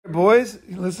Boys,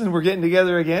 listen, we're getting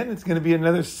together again. It's going to be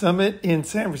another summit in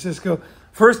San Francisco.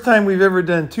 First time we've ever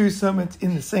done two summits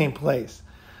in the same place,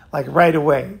 like right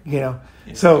away, you know.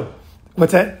 So,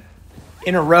 what's that?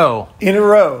 In a row. In a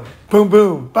row. Boom,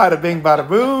 boom. Bada bing, bada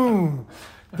boom.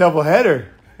 Double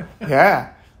header.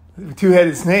 Yeah.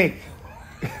 Two-headed snake.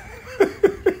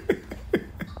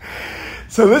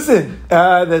 So listen,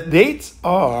 the dates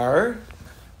are...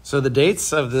 So the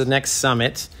dates of the next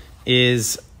summit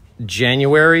is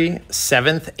January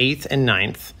 7th, 8th, and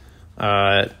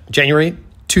 9th. January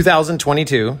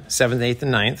 2022, 7th, 8th,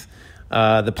 and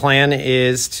 9th. The plan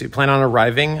is to plan on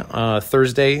arriving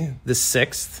Thursday the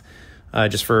 6th,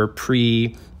 just for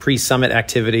pre-summit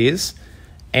activities.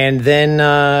 And then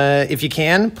if you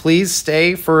can, please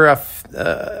stay for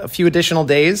a few additional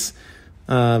days.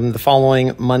 The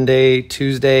following Monday,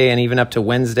 Tuesday, and even up to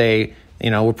Wednesday,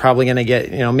 we're probably going to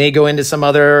get, may go into some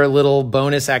other little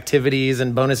bonus activities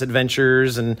and bonus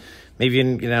adventures, and maybe,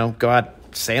 go out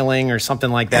sailing or something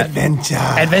like that. Adventure.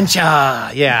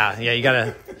 Yeah. You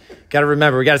gotta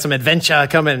remember, we got some adventure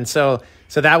coming. So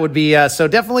that would be, so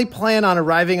definitely plan on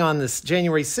arriving on this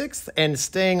January 6th and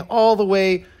staying all the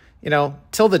way,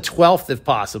 till the 12th if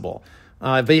possible.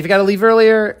 But if you got to leave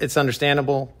earlier, it's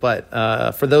understandable. But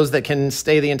for those that can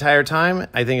stay the entire time,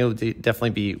 I think it would definitely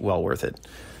be well worth it.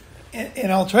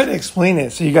 And I'll try to explain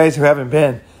it so you guys who haven't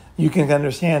been, you can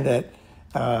understand that.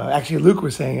 Actually, Luke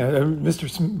was saying, Mr.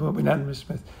 Smith, not Mr.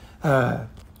 Smith.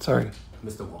 Sorry.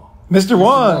 Mr.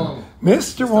 Wong.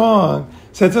 Mr. Wong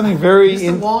said something very...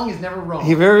 Mr. Wong is never wrong.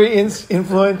 He very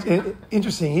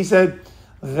interesting. He said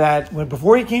that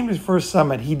before he came to his first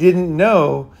summit, he didn't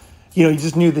know... he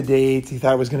just knew the dates. He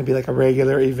thought it was going to be like a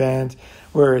regular event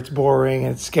where it's boring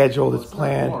and it's scheduled, it's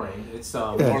planned. Not boring. It's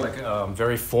more like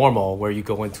very formal, where you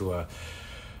go into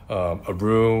a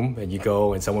room and you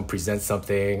go and someone presents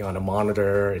something on a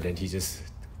monitor, and then he just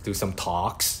do some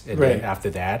talks, and then after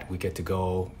that we get to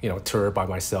go tour by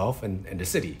myself and the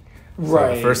city.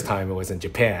 So the first time it was in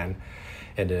Japan,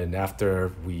 and then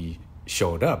after we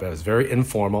showed up, it was very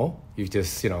informal. You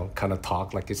just kind of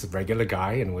talk like it's a regular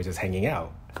guy, and we're just hanging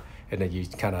out. And then you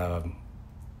kind of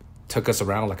took us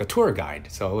around like a tour guide.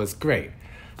 So it was great.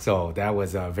 So that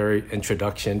was a very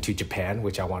introduction to Japan,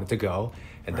 which I wanted to go.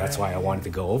 And that's why I wanted to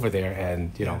go over there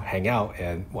and, hang out.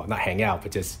 And, well, not hang out,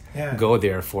 but just go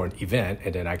there for an event.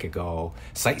 And then I could go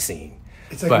sightseeing.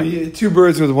 It's like two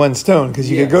birds with one stone.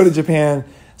 Because you could go to Japan,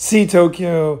 see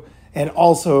Tokyo, and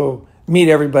also meet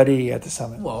everybody at the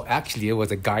summit. Well, actually, it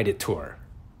was a guided tour.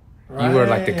 You were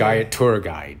like the guided tour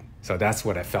guide. So that's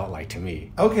what it felt like to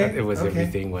me. Okay.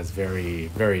 Everything was very,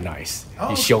 very nice.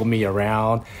 He showed me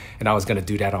around, and I was going to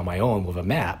do that on my own with a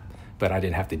map, but I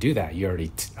didn't have to do that.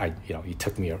 You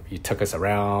took us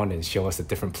around and showed us the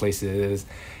different places,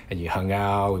 and you hung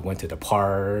out. We went to the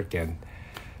park, and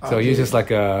so you just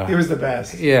like it was the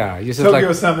best. Yeah,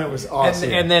 Tokyo Summit was awesome.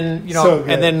 And then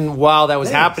and then while that was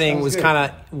happening, was kind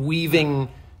of weaving,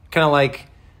 kind of like.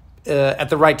 At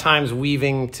the right times,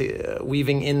 weaving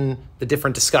in the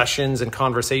different discussions and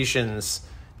conversations,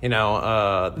 when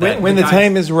the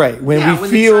time is right, when we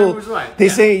feel, they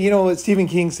say, what Stephen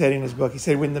King said in his book. He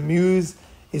said, when the muse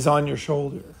is on your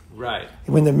shoulder, right?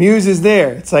 When the muse is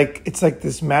there, it's like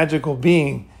this magical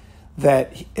being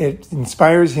that it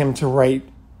inspires him to write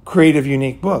creative,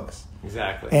 unique books.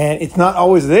 Exactly, and it's not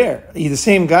always there. The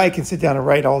same guy can sit down and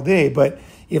write all day, but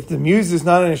if the muse is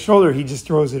not on his shoulder, he just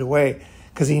throws it away.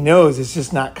 Because he knows it's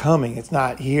just not coming. It's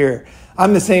not here.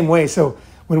 I'm the same way. So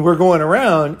when we're going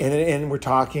around and we're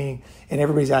talking and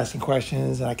everybody's asking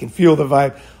questions and I can feel the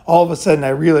vibe, all of a sudden I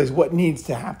realize what needs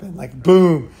to happen. Like,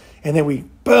 boom. And then we,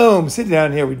 boom, sit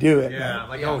down here, we do it.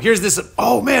 Yeah. Here's this.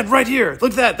 Oh, man, right here.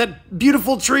 Look at that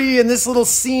beautiful tree and this little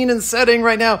scene and setting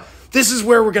right now. This is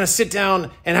where we're going to sit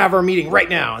down and have our meeting right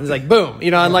now. And it's like, boom,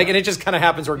 and it just kind of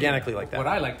happens organically like that. What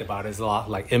I liked about it is a lot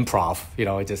like improv,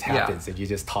 it just happens and you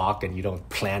just talk and you don't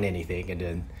plan anything. And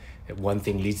then one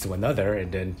thing leads to another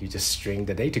and then you just string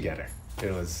the day together.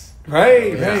 It was...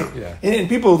 Right. Yeah. And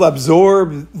people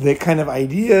absorb the kind of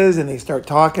ideas and they start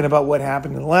talking about what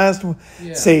happened in the last one,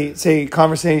 say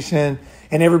conversation,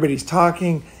 and everybody's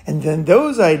talking. And then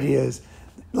those ideas,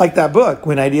 like that book,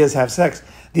 When Ideas Have Sex,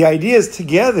 the ideas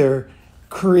together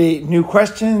create new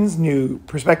questions, new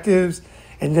perspectives,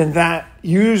 and then that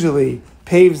usually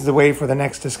paves the way for the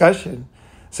next discussion.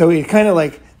 So it kind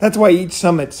of that's why each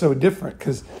summit's so different,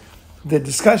 because the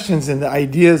discussions and the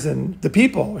ideas and the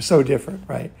people are so different,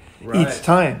 right? Each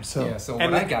time. So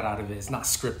what I got out of it is not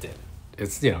scripted.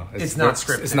 It's not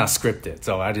scripted. It's not scripted.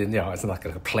 So I didn't it's not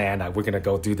like a plan. Like we're gonna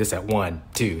go do this at 1,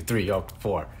 2, 3, or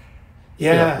 4.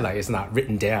 Yeah. It's not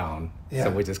written down. Yeah.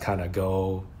 So we just kind of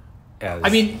go as... I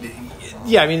mean,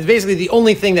 yeah, I mean, basically the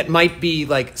only thing that might be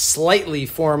like slightly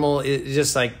formal is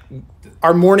just like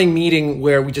our morning meeting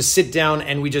where we just sit down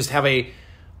and we just have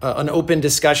an open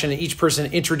discussion and each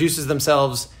person introduces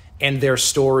themselves and their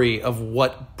story of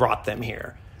what brought them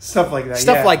here. Stuff like that.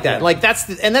 Stuff like that. Like that's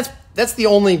the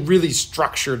only really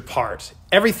structured part.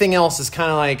 Everything else is kind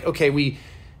of like, okay,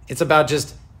 it's about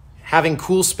just having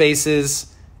cool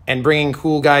spaces and bringing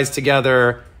cool guys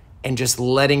together and just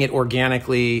letting it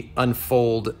organically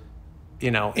unfold,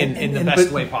 in the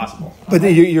best way possible. But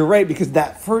you're right, because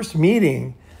that first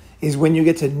meeting is when you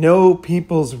get to know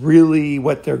people's really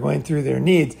what they're going through, their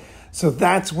needs. So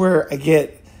that's where I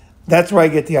get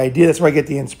the idea. That's where I get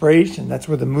the inspiration. That's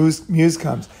where the muse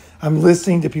comes. I'm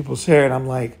listening to people share, and I'm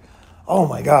like, oh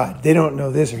my God, they don't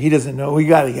know this, or he doesn't know. We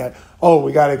got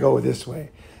to go this way,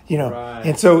 Right.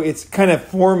 And so it's kind of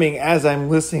forming as I'm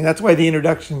listening. That's why the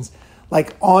introductions,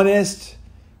 like honest,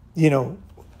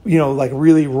 like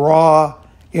really raw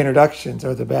introductions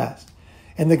are the best.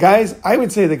 And I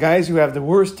would say the guys who have the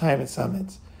worst time at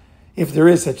summits, if there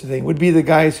is such a thing, would be the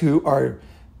guys who are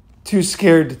too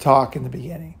scared to talk in the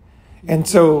beginning. And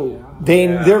so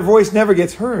their voice never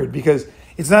gets heard, because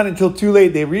it's not until too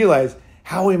late they realize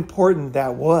how important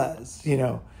that was,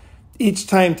 each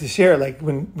time to share. Like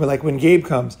when Gabe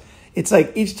comes, it's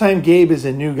like each time Gabe is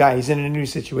a new guy, he's in a new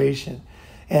situation.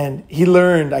 And he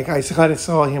learned, like I kind of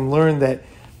saw him learn that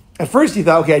at first he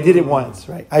thought, okay, I did it once,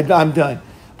 right? I'm done.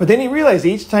 But then he realized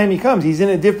each time he comes, he's in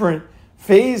a different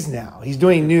phase now. He's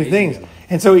doing new things.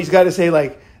 And so he's got to say,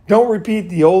 like, don't repeat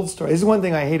the old story. This is one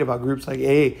thing I hate about groups like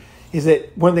AA, is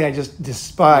that one thing I just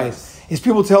despise is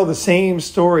people tell the same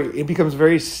story. It becomes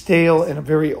very stale and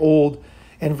very old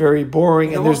and very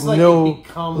boring, and there's no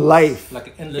life. Like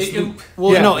an endless loop.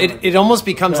 It almost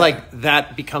becomes like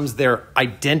that becomes their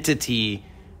identity.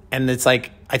 And it's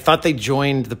like, I thought they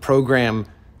joined the program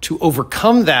to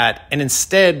overcome that, and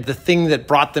instead the thing that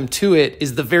brought them to it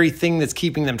is the very thing that's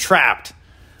keeping them trapped.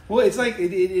 Well, it's like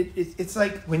it's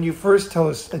like when you first tell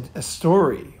us a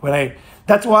story.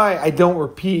 That's why I don't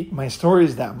repeat my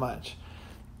stories that much.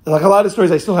 Like a lot of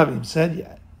stories I still haven't even said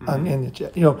yet in the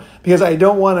chat, because I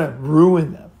don't want to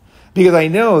ruin them. Because I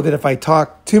know that if I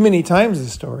talk too many times the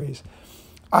stories,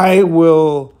 I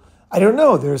don't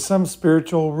know, there's some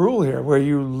spiritual rule here where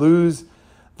you lose,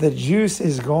 the juice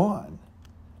is gone,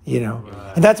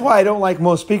 Right. And that's why I don't like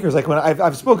most speakers. Like when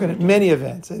I've spoken at many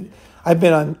events, I've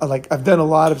been on, I've done a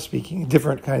lot of speaking in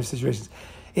different kinds of situations.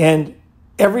 And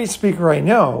every speaker I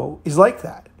know is like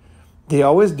that. They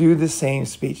always do the same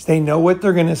speech. They know what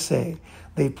they're going to say.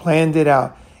 They planned it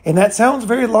out. And that sounds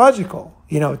very logical,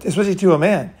 especially to a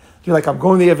man. You're like, I'm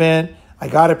going to the event, I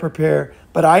got to prepare,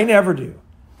 but I never do.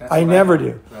 I never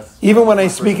do. Even when I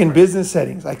speak in business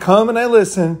settings, I come and I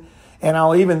listen, and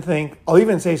I'll even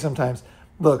say sometimes,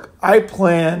 look, I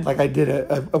planned, like I did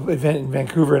a event in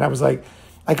Vancouver, and I was like,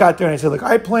 I got there and I said, look,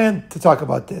 I planned to talk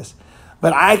about this,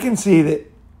 but I can see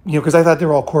that, because I thought they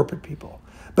were all corporate people,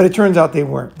 but it turns out they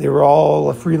weren't. They were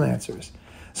all freelancers.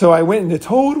 So I went in a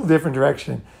total different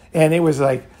direction, and it was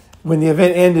like, when the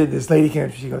event ended, this lady came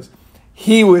up, she goes,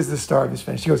 he was the star of this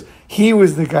event. She goes, he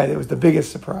was the guy that was the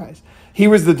biggest surprise. He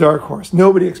was the dark horse.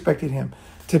 Nobody expected him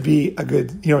to be a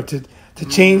good, to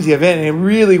change the event. And it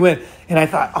really went. And I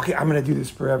thought, okay, I'm going to do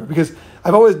this forever. Because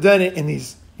I've always done it in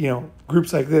these,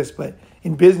 groups like this. But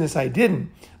in business, I didn't.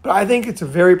 But I think it's a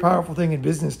very powerful thing in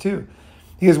business, too.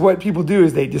 Because what people do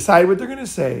is they decide what they're going to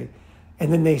say.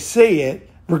 And then they say it,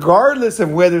 regardless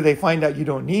of whether they find out you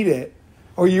don't need it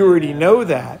or you already know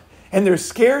that. And they're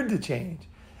scared to change.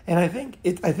 And I think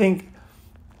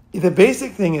the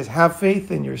basic thing is have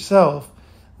faith in yourself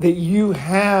that you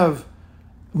have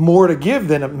more to give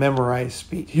than a memorized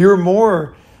speech. You're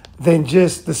more than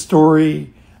just the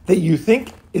story that you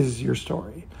think is your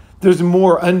story. There's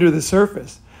more under the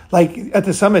surface. Like at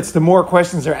the summits, the more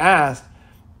questions are asked,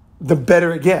 the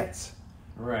better it gets.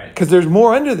 Right. Because there's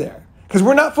more under there. Because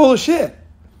we're not full of shit.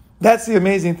 That's the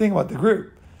amazing thing about the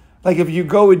group. Like if you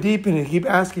go deep and you keep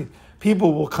asking,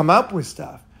 people will come up with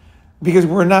stuff because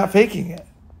we're not faking it.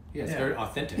 Yeah, it's very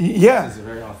authentic. Yeah. This is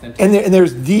very authentic. And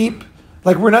there's deep,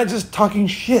 like we're not just talking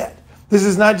shit. This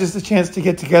is not just a chance to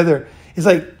get together. It's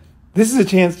like, this is a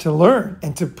chance to learn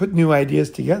and to put new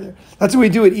ideas together. That's what we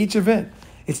do at each event.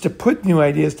 It's to put new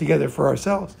ideas together for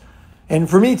ourselves. And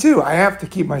for me too, I have to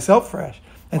keep myself fresh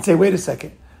and say, wait a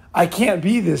second, I can't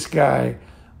be this guy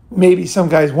maybe some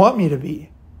guys want me to be,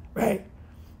 right?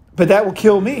 But that will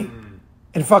kill me.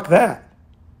 And fuck that.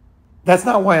 That's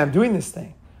not why I'm doing this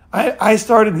thing. I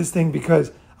started this thing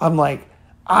because I'm like,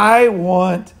 I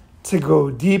want to go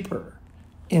deeper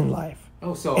in life.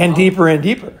 Deeper and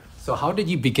deeper. So how did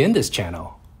you begin this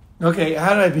channel? Okay,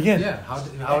 how did I begin? Yeah, how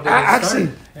did it start?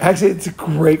 Actually, it's a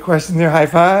great question there. High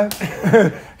five.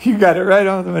 You got it right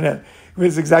on the minute.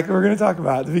 It's exactly what we're going to talk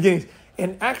about, the beginnings.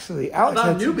 And actually, Alex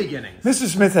about new beginnings. Mr.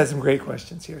 Smith had some great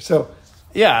questions here. So,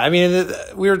 yeah, I mean,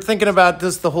 we were thinking about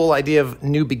this, the whole idea of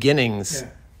new beginnings. Yeah.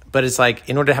 But it's like,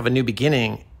 in order to have a new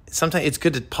beginning, sometimes it's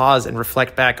good to pause and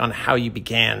reflect back on how you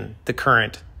began the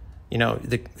current,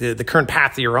 the current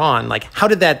path that you're on. Like, how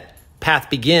did that path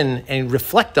begin, and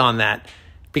reflect on that?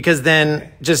 Because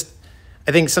then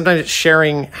I think sometimes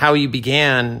sharing how you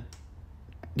began,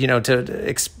 kind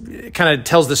of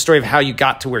tells the story of how you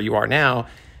got to where you are now.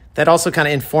 That also kind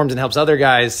of informs and helps other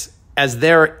guys as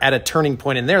they're at a turning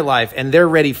point in their life and they're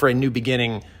ready for a new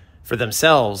beginning for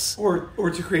themselves, or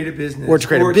to create a business, or to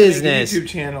create a business, YouTube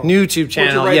channel,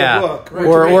 or to write a book,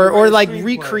 or like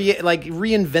recreate, like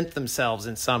reinvent themselves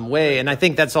in some way. And I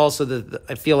think that's also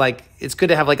I feel like it's good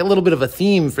to have like a little bit of a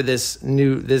theme for this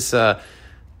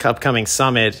upcoming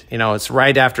summit. It's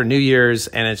right after New Year's,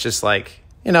 and it's just like,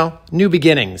 new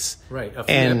beginnings. Right. A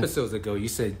few episodes ago, you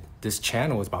said this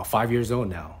channel is about 5 years old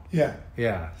now. Yeah.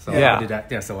 Yeah. So how did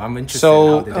that? Yeah. So I'm interested.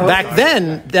 So back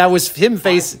then, that was him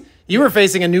facing. You were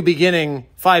facing a new beginning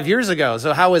 5 years ago.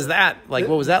 So how was that? Like,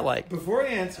 what was that like? Before I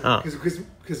answer,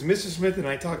 because Mr. Smith and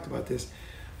I talked about this,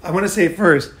 I want to say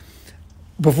first,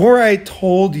 before I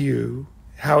told you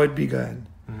how it begun,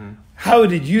 how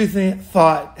did you think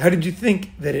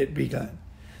that it begun?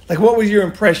 Like, what was your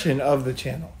impression of the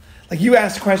channel? Like, you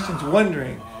asked questions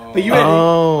wondering, but you had...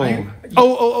 Okay,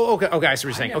 I see what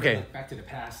you're saying. Okay. Back to the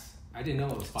past. I didn't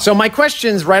know it was 5. So my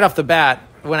questions right off the bat,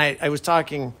 when I was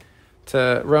talking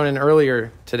to Ronin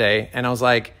earlier today, and I was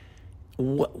like,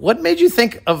 what made you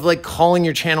think of like calling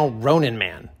your channel Ronin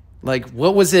Man? Like,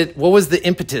 what was it? What was the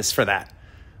impetus for that?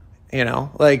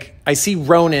 Like, I see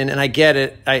Ronin and I get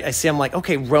it. I'm like,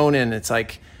 okay, Ronin, it's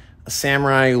like a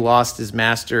samurai who lost his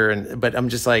master. But I'm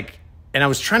just like, and I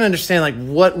was trying to understand like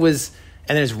what was,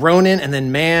 and there's Ronin and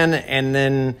then Man and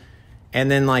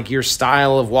then like your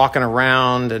style of walking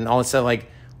around and all that stuff. Like,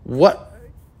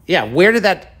 where did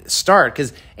that start?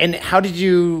 And how did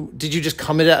you just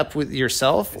come it up with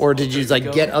yourself, or did you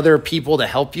like get other people to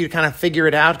help you kind of figure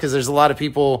it out? Because there's a lot of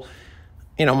people,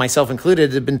 myself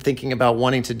included, have been thinking about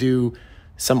wanting to do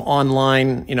some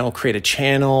online, create a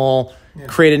channel,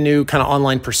 create a new kind of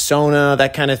online persona,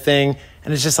 that kind of thing.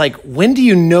 And it's just like, when do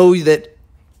you know that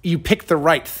you picked the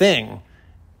right thing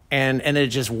and it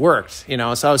just worked?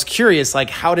 So I was curious,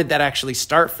 like, how did that actually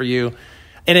start for you?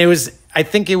 And I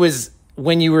think it was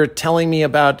when you were telling me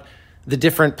about the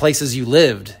different places you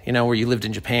lived, where you lived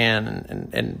in Japan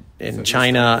and in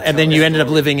China, and then you ended up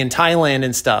living in Thailand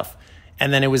and stuff.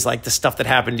 And then it was like the stuff that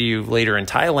happened to you later in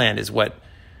Thailand is what...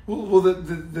 Well,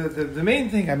 the main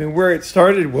thing, I mean, where it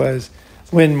started was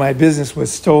when my business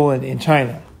was stolen in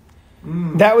China.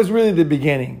 That was really the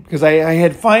beginning, because I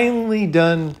had finally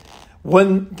done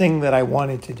one thing that I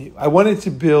wanted to do. I wanted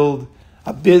to build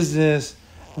a business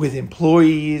with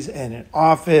employees and an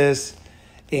office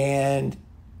and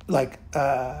like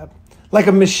a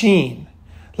machine.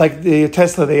 Like the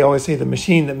Tesla, they always say the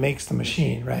machine that makes the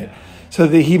machine, right? Yeah. So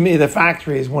the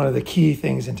factory is one of the key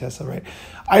things in Tesla, right?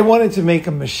 I wanted to make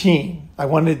a machine. I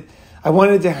wanted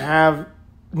to have,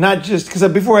 not just,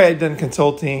 because before I had done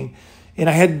consulting and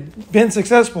I had been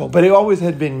successful, but it always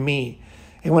had been me.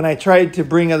 And when I tried to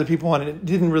bring other people on, it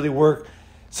didn't really work.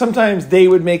 Sometimes they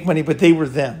would make money, but they were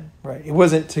them, right? It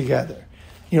wasn't together.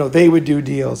 They would do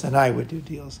deals and I would do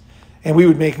deals. And we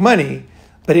would make money,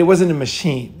 but it wasn't a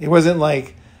machine. It wasn't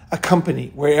like a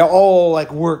company where it all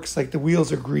like works, like the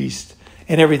wheels are greased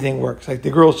and everything works. Like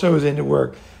the girl shows into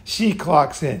work, she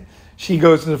clocks in, she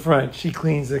goes to the front, she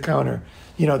cleans the counter.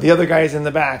 The other guy's in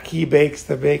the back, he bakes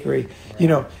the bakery.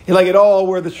 Right. Like it all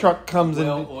where the truck comes in.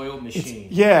 Well-oiled machine.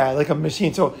 Like a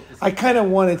machine. So I kind of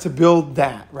wanted to build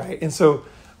that, right? And so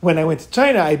when I went to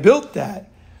China, I built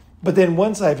that. But then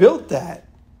once I built that,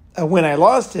 when I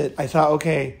lost it, I thought,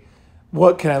 okay,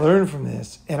 what can I learn from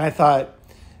this? And I thought,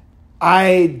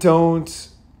 I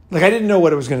didn't know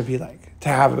what it was going to be like to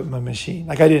have a machine.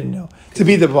 Like, I didn't know, to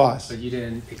be the boss. But you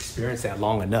didn't experience that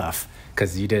long enough,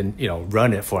 because you didn't,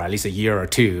 run it for at least a year or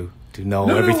two to know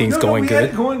everything's going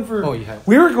good.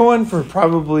 We were going for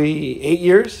probably 8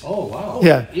 years. Oh, wow.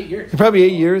 Yeah. 8 years. Probably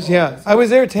 8 years, yeah. I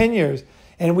was there 10 years.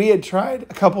 And we had tried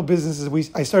a couple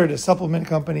businesses. I started a supplement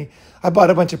company. I bought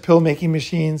a bunch of pill-making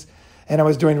machines, and I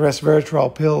was doing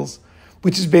resveratrol pills,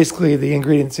 which is basically the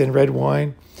ingredients in red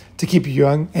wine to keep you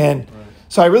young. And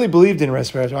so I really believed in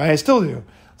resveratrol. I still do.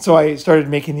 So I started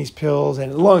making these pills.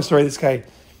 And long story, this guy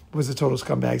was a total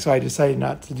scumbag. So I decided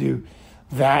not to do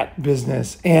that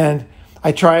business. And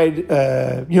I tried,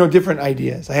 different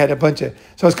ideas. I had a bunch of...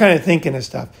 So I was kind of thinking of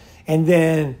stuff. And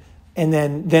then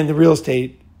the real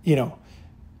estate,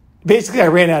 basically I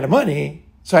ran out of money.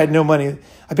 So I had no money.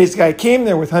 I came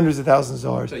there with hundreds of thousands of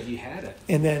dollars. So you had it.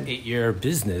 And then 8-year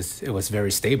business, it was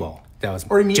very stable. That was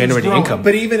it generating income.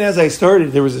 But even as I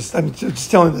started, I'm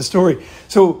just telling the story.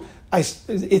 So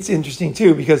it's interesting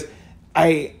too, because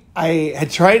I had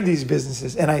tried these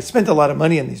businesses and I spent a lot of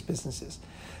money on these businesses.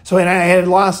 So, and I had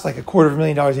lost like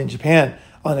 $250,000 in Japan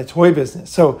on a toy business.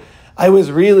 So I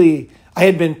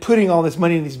had been putting all this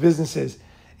money in these businesses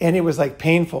and it was like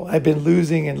painful. I've been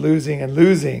losing and losing and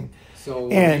losing. So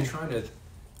were you trying to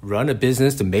run a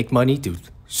business to make money, to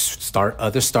start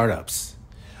other startups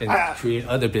and create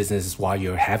other businesses while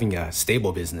you're having a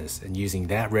stable business and using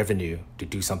that revenue to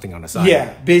do something on the side?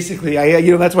 Yeah, basically.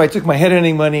 That's why I took my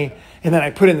headhunting money and then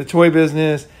I put it in the toy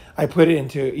business. I put it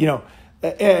into,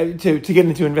 to get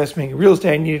into investing in real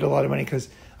estate, I needed a lot of money because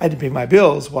I had to pay my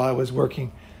bills while I was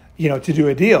working, to do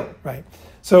a deal, right?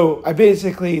 So I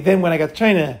basically, then when I got to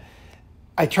China,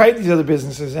 I tried these other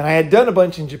businesses and I had done a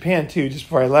bunch in Japan too, just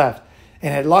before I left,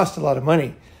 and had lost a lot of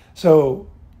money. So,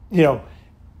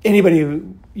 anybody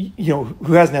who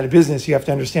hasn't had a business, you have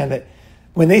to understand that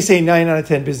when they say 9 out of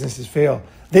 10 businesses fail,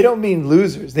 they don't mean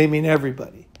losers. They mean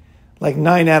everybody. Like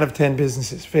 9 out of 10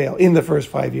 businesses fail in the first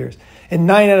 5 years. And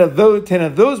 9 out of 10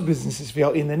 of those businesses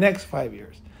fail in the next 5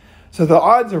 years. So the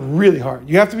odds are really hard.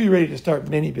 You have to be ready to start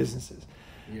many businesses.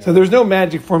 Yeah. So there's no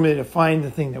magic formula to find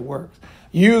the thing that works.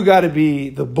 You got to be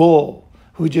the bull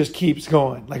who just keeps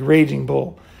going, like Raging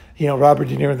Bull. Robert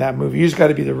De Niro in that movie. You just got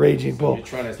to be the raging bull.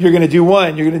 You're going to do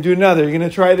one. You're going to do another. You're going to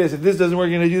try this. If this doesn't work,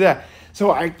 you're going to do that. So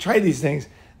I tried these things.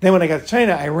 Then when I got to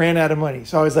China, I ran out of money.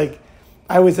 So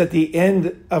I was at the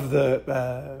end of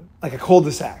like a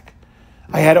cul-de-sac.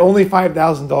 I had only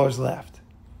 $5,000 left.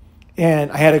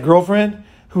 And I had a girlfriend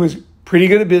who was pretty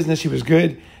good at business. She was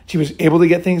good. She was able to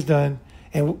get things done.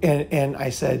 And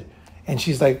I said, and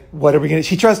she's like, what are we going to,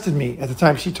 she trusted me at the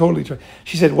time. She totally trusted.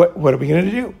 She said, what are we going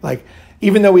to do? Like,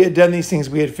 even though we had done these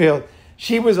things, we had failed.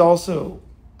 She was also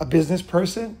a business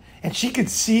person, and she could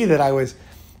see that I was,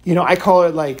 I call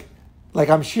it like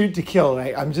I'm shoot to kill.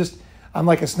 I'm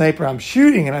like a sniper. I'm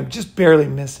shooting, and I'm just barely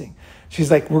missing.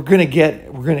 She's like, we're gonna get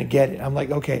it. We're gonna get it. I'm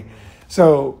like, okay.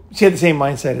 So she had the same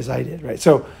mindset as I did, right?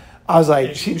 So I was like,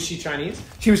 was she Chinese?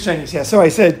 She was Chinese, yeah. So I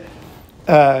said,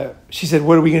 she said,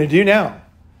 what are we gonna do now?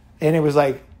 And it was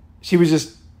like, she was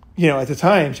just, at the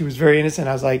time, she was very innocent.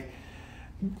 I was like,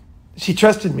 she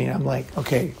trusted me. I'm like,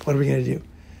 okay, what are we going to do?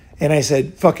 And I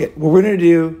said, fuck it. What we're going to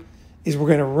do is we're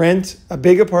going to rent a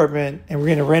big apartment and we're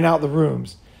going to rent out the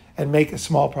rooms and make a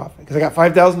small profit. Because I got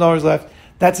 $5,000 left.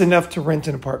 That's enough to rent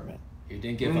an apartment. You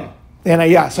didn't give up.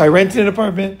 And so I rented an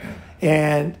apartment.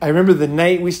 And I remember the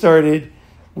night we started,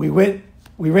 we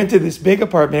rented this big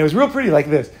apartment. It was real pretty like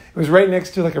this. It was right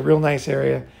next to like a real nice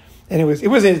area. And it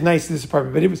wasn't as nice as this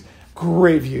apartment, but it was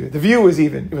great view. The view was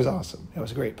it was awesome. It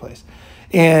was a great place.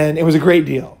 And it was a great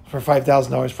deal for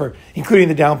 $5,000 for including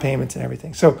the down payments and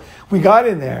everything. So we got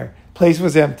in there. Place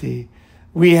was empty.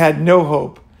 We had no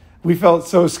hope. We felt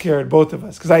so scared, both of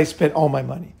us, because I spent all my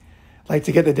money, like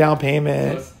to get the down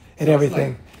payment and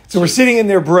everything. So we're sitting in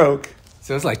there broke.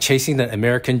 So it's like chasing the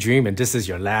American dream, and this is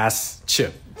your last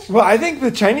chip. Well, I think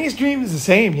the Chinese dream is the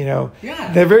same.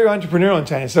 Yeah. They're very entrepreneurial in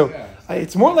China. So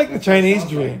it's more like the Chinese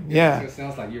dream. It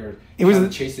sounds like you're trying to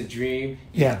chase a dream.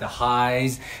 You had the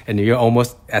highs, and you're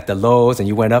almost at the lows, and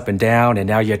you went up and down, and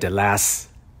now you're at the last.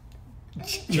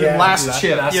 Your last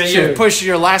chip. You push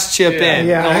your last chip in.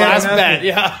 Yeah, the last bet.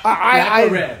 Yeah.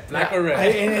 Black or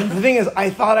red. And the thing is, I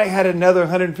thought I had another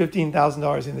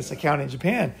 $115,000 in this account in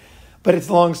Japan, but it's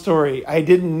a long story. I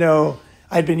didn't know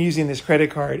I'd been using this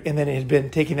credit card, and then it had been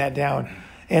taking that down.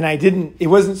 And it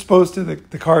wasn't supposed to,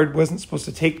 the card wasn't supposed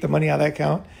to take the money out of that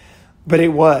account, but it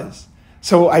was.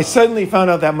 So I suddenly found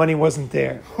out that money wasn't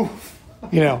there.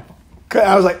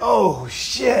 I was like, oh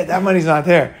shit, that money's not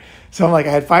there. So I'm like,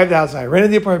 I had $5,000. I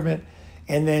rented the apartment,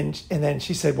 and then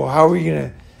she said, well, how are we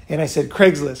gonna? And I said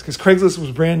Craigslist, because Craigslist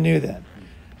was brand new then.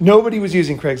 Nobody was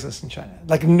using Craigslist in China,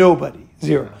 like nobody,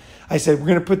 zero. I said we're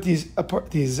gonna put these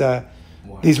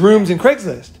rooms in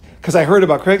Craigslist. Because I heard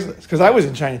about Craigslist. Because I was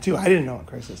in China too. I didn't know about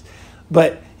Craigslist.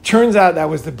 But turns out that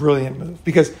was the brilliant move.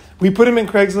 Because we put them in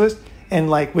Craigslist,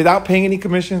 and like without paying any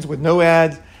commissions, with no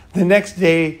ads, the next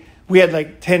day we had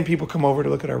like 10 people come over to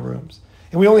look at our rooms.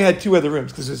 And we only had 2 other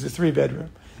rooms because it was a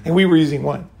 3-bedroom. And we were using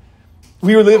one.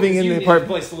 We were living in the apartment. You needed a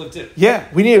place to live too. Yeah,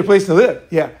 we needed a place to live.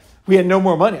 Yeah. We had no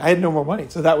more money. I had no more money.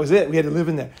 So that was it. We had to live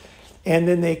in there. And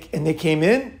then they came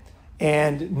in,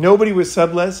 and nobody was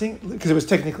subletting because it was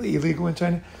technically illegal in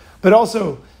China. But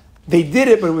also, they did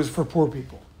it, but it was for poor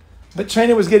people. But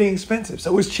China was getting expensive,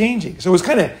 so it was changing. So it was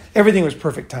everything was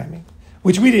perfect timing.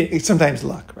 which we didn't. It's sometimes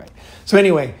luck, right? So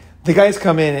anyway, the guys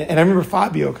come in, and I remember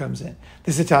Fabio comes in.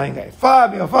 This Italian guy,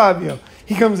 Fabio.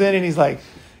 He comes in and he's like,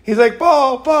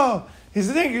 Paul. He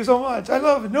said, thank you so much. I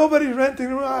love it. Nobody's renting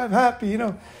the room. I'm happy, you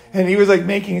know. And he was like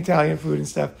making Italian food and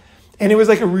stuff. And it was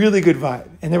like a really good vibe.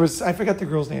 And there was, I forgot the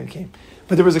girl's name that came,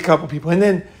 but there was a couple people.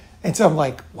 And so I'm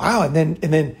like, wow. And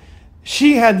then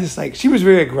she had this, like, she was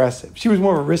very aggressive. She was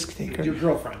more of a risk taker. Your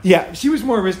girlfriend. Yeah, she was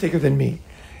more a risk taker than me.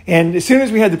 And as soon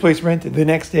as we had the place rented, the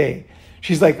next day,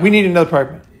 she's like, we need another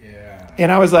apartment. Yeah.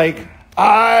 And I was like,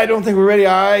 I don't think we're ready.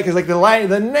 Because like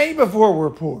the night before we're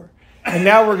poor. And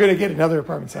now we're going to get another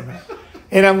apartment somehow.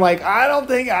 And I'm like, I don't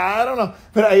know.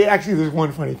 But actually, there's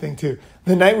one funny thing too.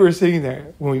 The night we were sitting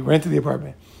there, when we rented the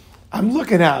apartment, I'm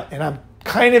looking out and I'm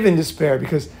kind of in despair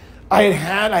because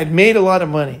I'd made a lot of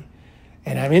money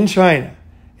and I'm in China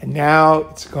and now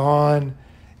it's gone.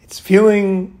 It's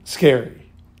feeling scary.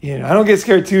 You know, I don't get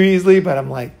scared too easily, but I'm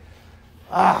like,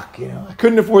 you know, I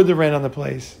couldn't afford the rent on the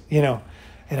place, you know.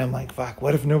 And I'm like, fuck,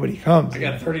 what if nobody comes? I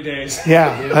got 30 days.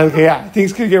 Yeah,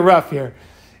 things could get rough here.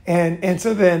 And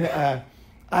so then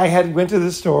I went to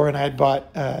the store and I had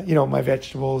bought, my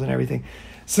vegetables and everything.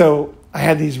 So I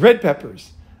had these red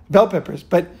peppers, bell peppers,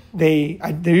 but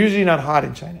they're usually not hot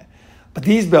in China. But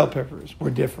these bell peppers were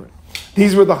different.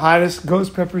 These were the hottest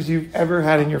ghost peppers you've ever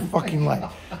had in your fucking life.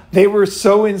 They were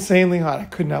so insanely hot. I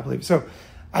could not believe it. So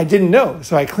I didn't know.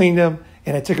 So I cleaned them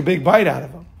and I took a big bite out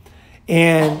of them.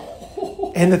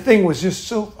 And the thing was just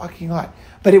so fucking hot.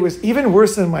 But it was even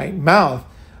worse than my mouth.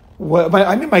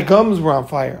 My gums were on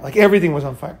fire. Like everything was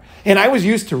on fire. And I was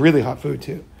used to really hot food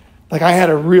too. Like I had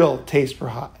a real taste for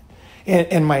hot.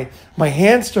 And my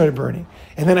hands started burning.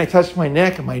 And then I touched my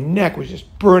neck and my neck was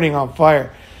just burning on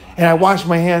fire. And I washed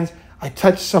my hands. I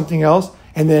touched something else.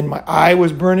 And then my eye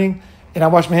was burning. And I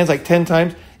washed my hands like 10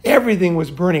 times. Everything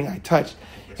was burning I touched.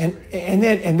 And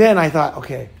then I thought,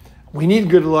 okay, we need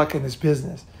good luck in this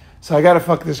business. So I got to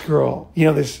fuck this girl,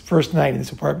 this first night in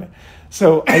this apartment.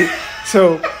 So I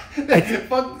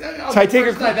take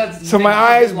her. So my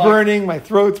eyes burning, my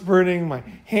throat's burning, my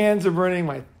hands are burning,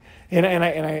 and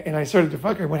I started to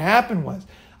fuck her. What happened was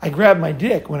I grabbed my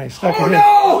dick when I stuck it in.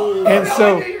 No!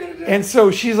 And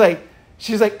so she's like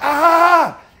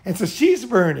ah, and so she's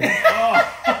burning,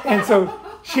 and so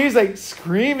she's like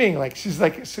screaming, like she's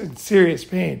like in serious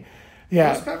pain.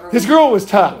 Yeah, this girl was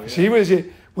tough. Oh, yeah. She was.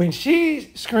 When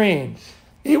she screamed,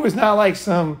 it was not like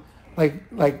some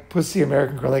like pussy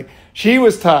American girl. Like she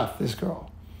was tough, this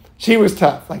girl. She was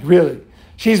tough, like really.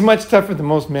 She's much tougher than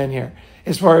most men here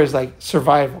as far as like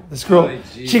survival. This girl,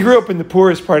 she grew up in the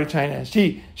poorest part of China.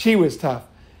 She was tough.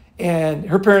 And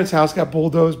her parents' house got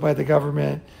bulldozed by the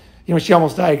government. She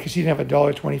almost died because she didn't have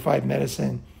 $1.25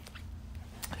 medicine.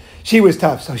 She was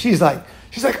tough. So she's like,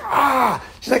 ah.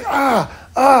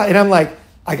 And I'm like,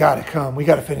 I gotta come. We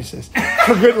gotta finish this.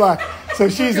 So good luck. So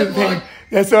she's in pain.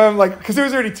 Yeah. So I'm like, because it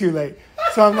was already too late.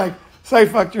 So I'm like, so I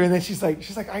fucked her, and then she's like,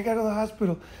 I gotta go to the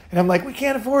hospital, and I'm like, we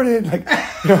can't afford it. Like,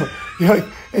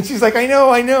 and she's like, I know.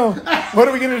 What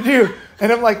are we gonna do?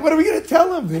 And I'm like, what are we gonna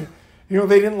tell them?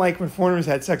 They didn't like when foreigners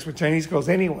had sex with Chinese girls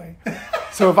anyway.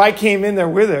 So if I came in there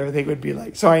with her, they would be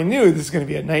like, so I knew this is going to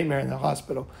be a nightmare in the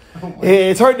hospital.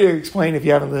 It's hard to explain if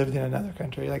you haven't lived in another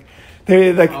country. I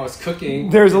was cooking.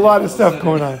 There's a lot of stuff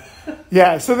going on.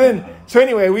 Yeah. So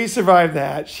anyway, we survived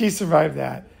that. She survived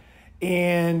that.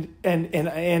 And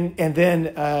then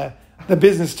the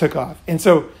business took off. And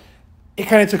so it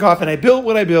kind of took off, and I built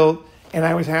what I built, and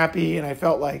I was happy, and I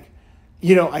felt like,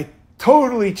 I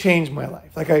totally changed my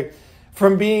life.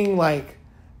 From being like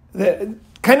the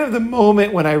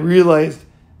moment when I realized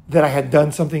that I had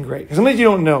done something great. Because sometimes you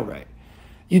don't know, right?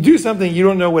 You do something, you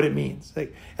don't know what it means.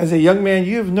 Like as a young man,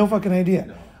 you have no fucking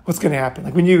idea what's going to happen.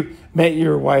 Like when you met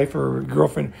your wife or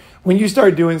girlfriend, when you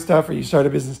start doing stuff or you start a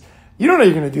business, you don't know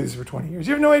you're going to do this for 20 years.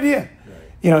 You have no idea.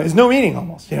 Right. It's no meaning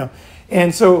almost,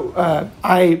 And so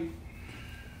I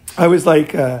was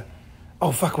like,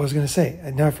 oh, fuck, what I was going to say.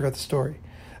 Now I forgot the story.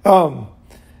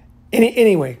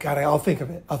 Anyway, God, I'll think of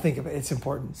it. It's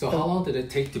important. So how long did it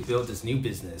take to build this new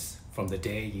business from the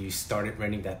day you started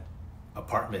renting that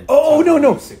apartment?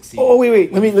 No. Oh,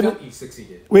 wait. Let me you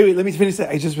succeeded. Wait, let me finish that.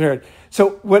 I just heard.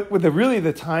 So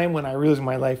the time when I realized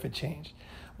my life had changed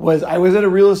was I was at a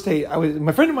real estate.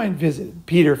 My friend of mine visited,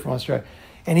 Peter from Australia,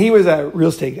 and he was a real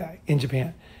estate guy in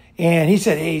Japan. And he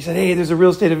said, hey, there's a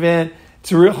real estate event.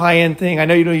 It's a real high-end thing. I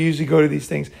know you don't usually go to these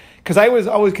things. Because I was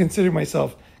always considered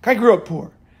myself, I grew up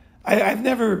poor. I've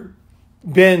never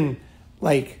been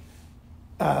like,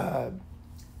 I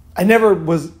never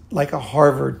was like a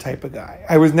Harvard type of guy.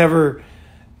 I was never,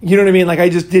 you know what I mean? Like I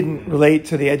just didn't relate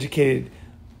to the educated,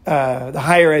 the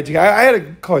higher education. I had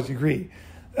a college degree,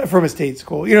 from a state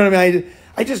school. You know what I mean?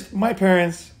 I just, my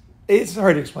parents, it's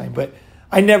hard to explain, but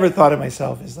I never thought of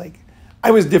myself as like,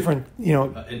 I was different, you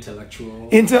know. Intellectual?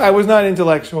 I was not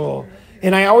intellectual.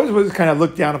 And I always was kind of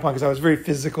looked down upon because I was very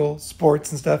physical,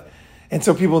 sports and stuff. And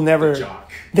so people never,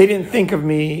 they didn't think of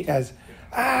me as,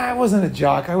 I wasn't a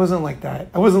jock. I wasn't like that.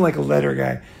 I wasn't like a letter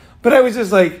guy. But I was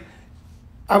just like,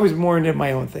 I was more into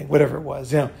my own thing, whatever it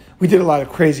was. You know, we did a lot of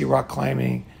crazy rock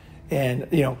climbing and,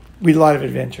 you know, we did a lot of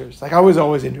adventures. Like I was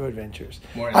always into adventures.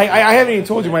 I haven't even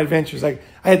told you my adventures. Like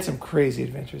I had some crazy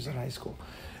adventures in high school.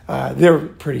 They were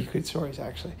pretty good stories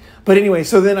actually. But anyway,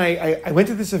 so then I went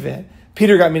to this event.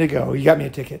 Peter got me to go. He got me a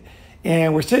ticket.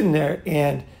 And we're sitting there.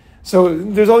 And so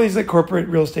there's all these like corporate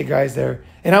real estate guys there.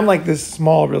 And I'm like this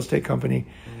small real estate company.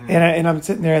 Mm-hmm. And I'm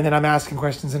sitting there and then I'm asking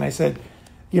questions. And I said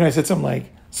something like,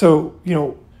 so, you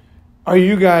know, are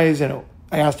you guys, and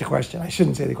I asked a question. I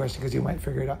shouldn't say the question because you might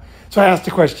figure it out. So I asked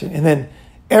a question. And then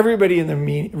everybody in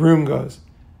the room goes,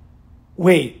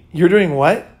 wait, you're doing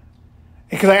what?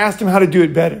 Because I asked them how to do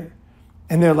it better.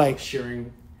 And they're like...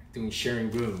 Doing sharing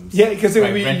rooms. Yeah, because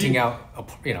renting out,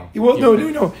 you know. Well,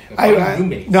 no. I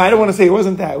don't want to say it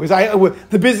wasn't that. It was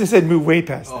the business had moved way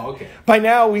past that. Oh, okay. By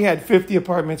now, we had 50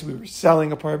 apartments. We were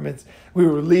selling apartments. We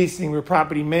were leasing. We were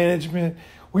property management.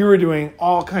 We were doing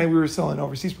all kinds. We were selling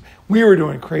overseas. We were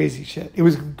doing crazy shit. It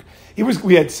was.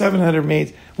 We had 700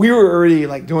 maids. We were already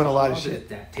like doing a lot of shit.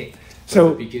 That take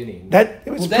so the beginning.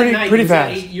 It was pretty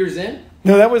fast. 8 years in?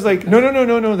 No, that was like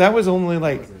no. That was only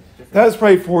like. That was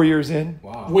probably 4 years in.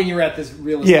 Wow. When you were at this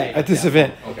real estate. Yeah, at this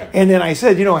event. Okay. And then I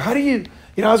said, how do you,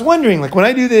 I was wondering, like, when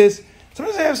I do this,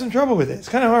 sometimes I have some trouble with it. It's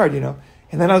kind of hard, And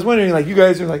then I was wondering, like, you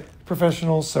guys are, like,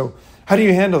 professionals, so how do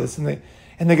you handle this? And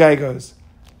the guy goes,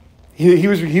 he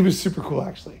was super cool,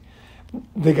 actually.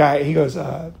 The guy, he goes,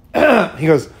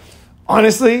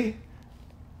 honestly,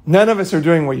 none of us are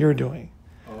doing what you're doing.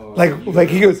 Oh, like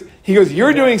he goes,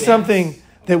 you're doing something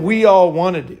that we all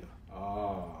want to do.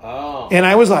 Oh. And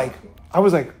I was like,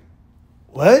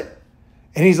 what?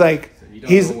 And he's like, so you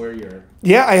don't know where you're.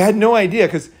 Yeah, I had no idea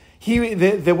because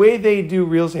the way they do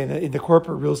real estate, the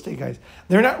corporate real estate guys,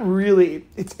 they're not really.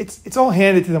 It's all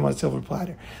handed to them on a silver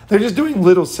platter. They're just doing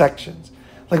little sections.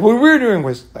 Like what we were doing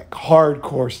was like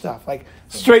hardcore stuff, like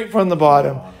straight from the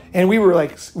bottom, and we were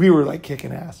like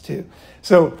kicking ass too.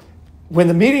 So when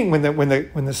the meeting, when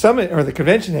the summit or the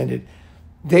convention ended,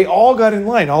 they all got in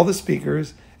line, all the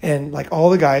speakers and like all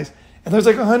the guys. And there's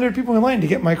like 100 people in line to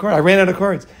get my card. I ran out of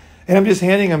cards. And I'm just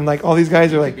handing them, like, all these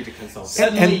guys are like...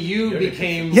 Suddenly you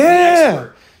became the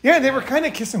expert. Yeah, they were kind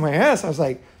of kissing my ass. I was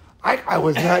like, I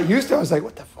was not used to it. I was like,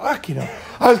 what the fuck,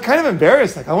 I was kind of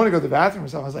embarrassed. Like, I want to go to the bathroom or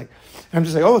something. I was like, I'm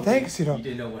just like, oh, thanks, You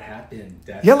didn't know what happened.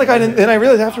 Yeah, like, then I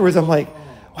realized afterwards, I'm like,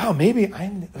 wow, maybe,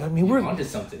 we're... onto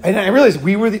something. And I realized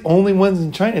we were the only ones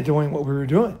in China doing what we were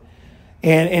doing.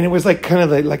 And it was like kind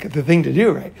of like the thing to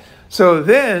do, right? So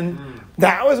then...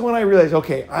 That was when I realized,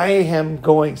 okay, I am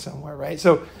going somewhere, right?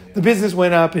 So the business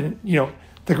went up and,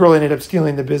 the girl ended up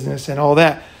stealing the business and all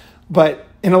that.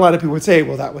 And a lot of people would say,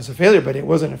 well, that was a failure, but it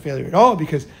wasn't a failure at all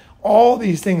because all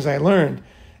these things I learned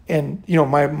and,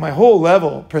 my whole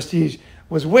level prestige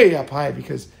was way up high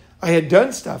because I had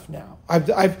done stuff now.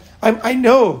 I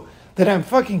know that I'm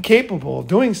fucking capable of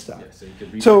doing stuff.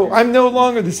 Yeah, so I'm no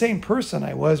longer the same person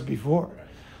I was before. Right.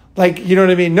 Like, you know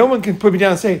what I mean? No one can put me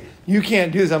down and say, you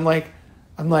can't do this. I'm like,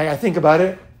 I think about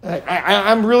it.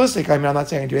 I'm realistic. I'm not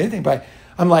saying I can do anything, but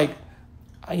I'm like,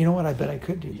 you know what? I bet I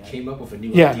could do that. You came up with a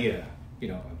new idea.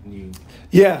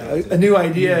 A new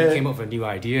idea. You came up with a new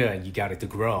idea and you got it to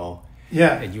grow.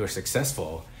 Yeah. And you were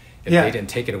successful. If they didn't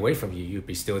take it away from you, you'd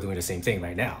be still doing the same thing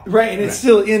right now. Right. And it's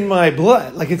still in my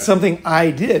blood. Like it's something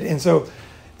I did. And so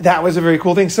that was a very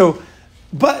cool thing. So,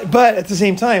 but at the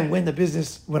same time, when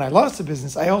I lost the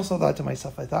business, I also thought to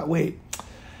myself, wait,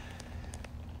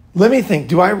 let me think,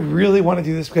 do I really want to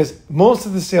do this? Because most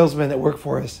of the salesmen that work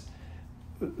for us,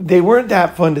 they weren't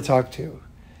that fun to talk to.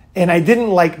 And I didn't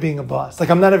like being a boss. Like,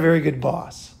 I'm not a very good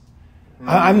boss.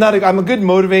 I'm a good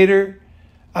motivator.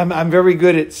 I'm very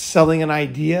good at selling an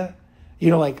idea.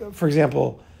 Like, for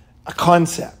example, a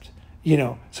concept,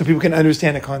 so people can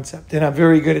understand a concept. And I'm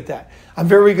very good at that. I'm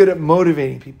very good at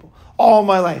motivating people. All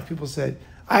my life, people said,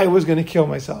 I was going to kill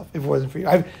myself if it wasn't for you.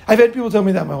 I've had people tell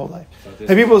me that my whole life. And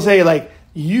people say, like,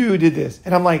 you did this.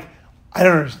 And I'm like, I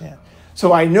don't understand.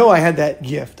 So I know I had that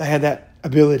gift. I had that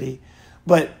ability.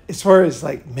 But as far as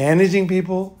like managing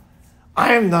people,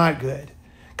 I am not good.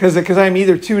 Because I'm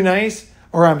either too nice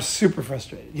or I'm super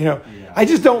frustrated. I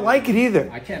just don't like it either.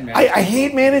 I can't manage I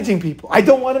hate managing people. I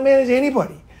don't want to manage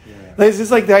anybody. Yeah. It's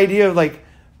just like the idea of like,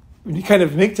 kind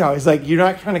of MGTOW is like, you're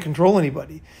not trying to control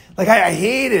anybody. Like, I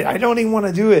hate it. I don't even want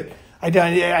to do it.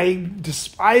 I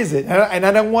despise it. And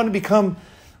I don't want to become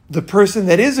the person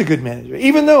that is a good manager.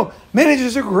 Even though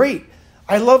managers are great.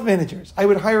 I love managers. I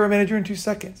would hire a manager in 2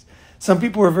 seconds. Some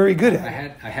people are very good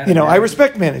at it. I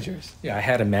respect managers. Yeah, I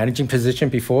had a managing position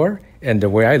before, and the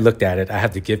way I looked at it, I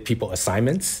have to give people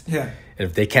assignments. Yeah. And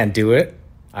if they can't do it,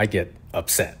 I get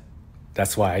upset.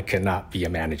 That's why I cannot be a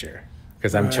manager,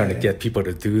 because I'm trying to get people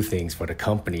to do things for the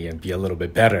company and be a little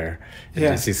bit better. And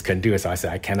they just couldn't do it. So I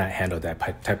said, I cannot handle that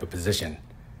type of position.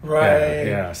 Right.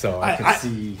 Yeah. So I can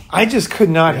see. I just could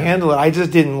not handle it. I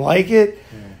just didn't like it.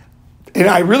 Yeah. And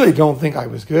I really don't think I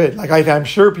was good. Like I'm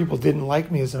sure people didn't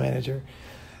like me as a manager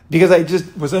because I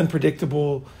just was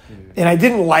unpredictable and I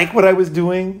didn't like what I was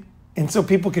doing. And so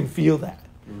people can feel that.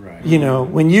 Right.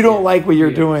 When you don't like what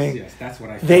you're doing, that's what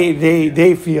I felt.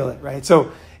 They feel it, right?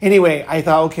 So anyway, I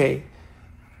thought, okay,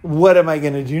 what am I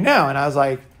going to do now? And I was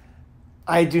like,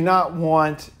 I do not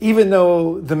want, even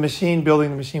though building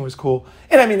the machine was cool.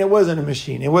 And I mean, it wasn't a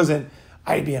machine. It wasn't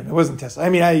IBM. It wasn't Tesla. I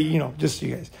mean, just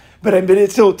you guys. But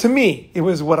it's still, to me, it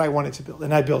was what I wanted to build,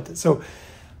 and I built it. So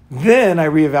then I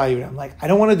reevaluated. I'm like, I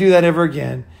don't want to do that ever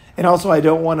again. And also, I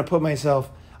don't want to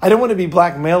I don't want to be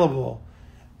blackmailable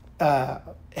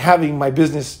having my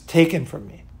business taken from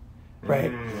me,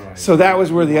 right? So that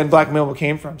was where the unblackmailable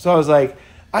came from. So I was like,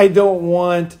 I don't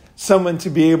want someone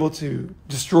to be able to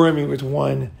destroy me with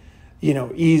one,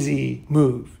 easy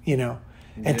move,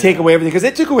 and take away everything. Because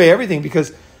it took away everything,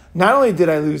 because not only did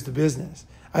I lose the business,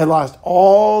 I lost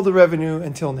all the revenue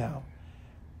until now.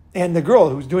 And the girl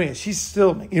who's doing it, she's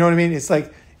still, you know what I mean? It's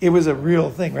like, it was a real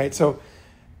thing, right? So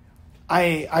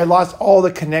I lost all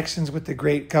the connections with the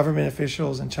great government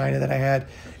officials in China that I had,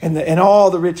 and all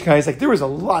the rich guys. Like, there was a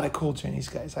lot of cool Chinese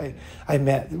guys I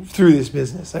met through this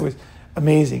business. That was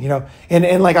amazing,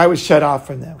 and like I was shut off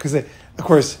from them because, of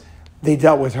course, they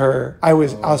dealt with her. I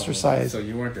was ostracized. So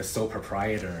you weren't the sole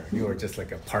proprietor. You were just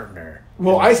like a partner.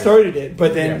 Well, I started it,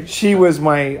 but then she was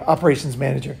my operations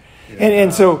manager. Yeah.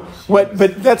 And so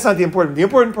but that's not the important. The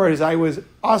important part is I was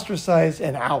ostracized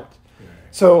and out. Yeah.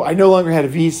 So I no longer had a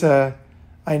visa.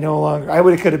 I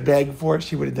could have begged for it.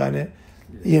 She would have done it.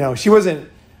 Yeah. She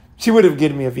would have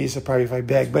given me a visa probably if I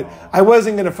begged, but I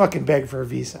wasn't going to fucking beg for a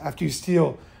visa after you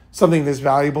steal something this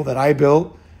valuable that I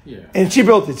built. Yeah. And she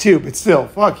built it too, but still,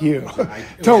 fuck you.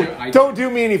 Don't do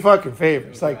me any fucking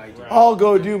favors. Like, I'll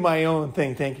go do my own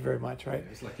thing. Thank you very much, right?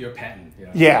 It's like your patent.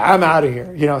 Yeah, I'm out of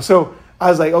here. So I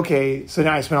was like, okay, so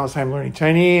now I spent all this time learning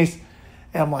Chinese.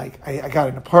 And I'm like, I got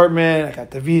an apartment, I got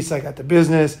the visa, I got the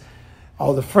business,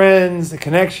 all the friends, the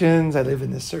connections. I live in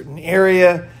this certain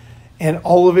area, and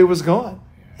all of it was gone.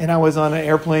 And I was on an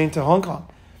airplane to Hong Kong.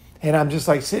 And I'm just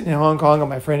like sitting in Hong Kong at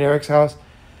my friend Eric's house,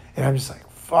 and I'm just like,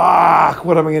 fuck,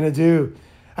 what am I going to do?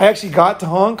 I actually got to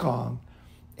Hong Kong,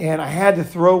 and I had to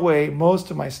throw away most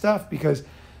of my stuff because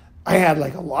I had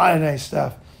like a lot of nice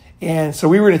stuff. And so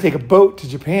we were going to take a boat to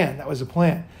Japan. That was the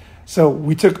plan. So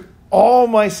we took all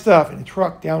my stuff in a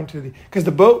truck down to because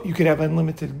the boat, you could have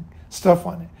unlimited stuff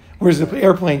on it, whereas the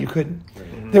airplane, you couldn't.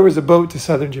 Mm-hmm. There was a boat to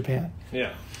southern Japan.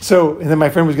 Yeah. So, and then my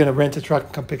friend was going to rent a truck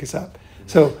and come pick us up. Mm-hmm.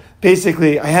 So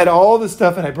basically, I had all the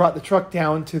stuff, and I brought the truck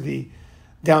down to the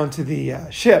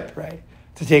ship, right,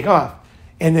 to take off.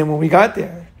 And then when we got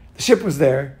there, the ship was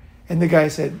there, and the guy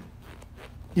said,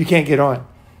 you can't get on.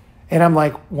 And I'm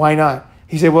like, why not?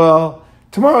 He said, well,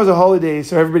 tomorrow's a holiday,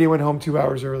 so everybody went home 2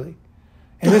 hours early.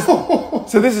 And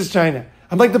so this is China.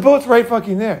 I'm like, the boat's right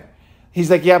fucking there.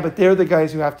 He's like, yeah, but they're the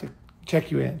guys who have to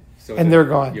check you in. So and they're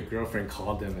gone. Your girlfriend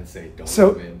called them and said, don't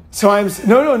come in. So I'm,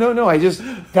 no.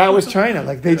 That was China.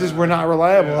 Like, they just were not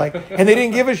reliable. Like, and they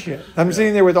didn't give a shit. I'm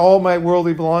sitting there with all my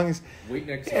worldly belongings.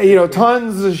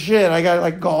 Tons of shit. I got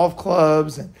like golf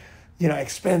clubs and,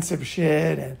 expensive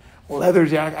shit and leather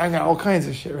jacket. I got all kinds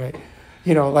of shit, right?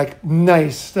 Like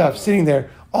nice stuff sitting there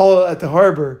all at the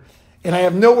harbor. And I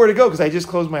have nowhere to go because I just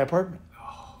closed my apartment.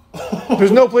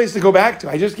 There's no place to go back to.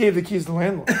 I just gave the keys to the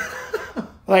landlord.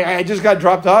 Like, I just got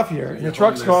dropped off here, and the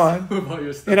truck's gone,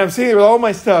 and I'm sitting there with all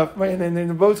my stuff, and then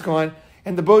the boat's gone,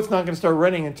 and the boat's not going to start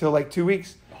running until like 2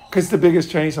 weeks, because it's the biggest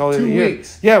Chinese holiday of the year. 2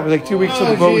 weeks? Yeah, it was like 2 weeks till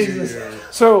the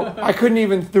boat. So I couldn't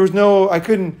even,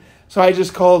 so I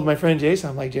just called my friend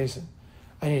Jason. I'm like, Jason,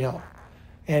 I need help.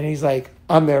 And he's like,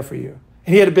 I'm there for you.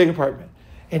 And he had a big apartment,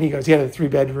 and he had a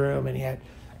 3-bedroom, and he had,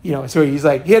 so he's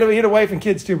like, he had a wife and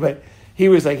kids too, but he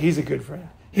was like, he's a good friend.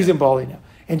 He's in Bali now.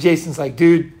 And Jason's like,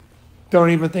 dude,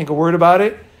 don't even think a word about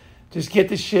it. Just get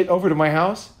this shit over to my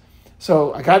house.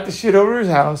 So I got the shit over to his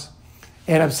house,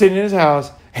 and I'm sitting in his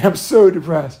house, and I'm so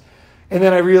depressed. And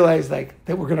then I realized that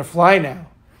we're going to fly now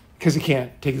because he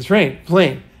can't take the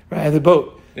plane, right? The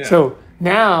boat. Yeah. So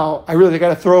now I really got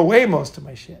to throw away most of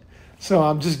my shit. So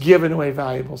I'm just giving away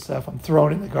valuable stuff. I'm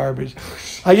throwing it in the garbage.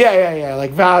 Yeah.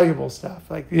 Like valuable stuff,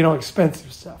 like,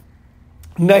 expensive stuff.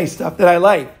 Nice stuff that I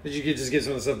like. Did you just give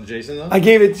some of the stuff to Jason, though? I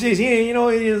gave it to Jason.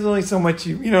 There's only so much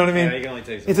you know what I mean? Yeah, you can only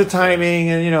take it's a timing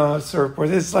and, a surfboard.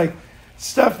 It's like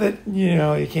stuff that, you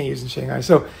can't use in Shanghai.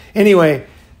 So anyway,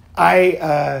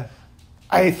 I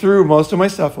threw most of my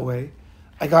stuff away.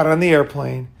 I got on the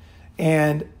airplane,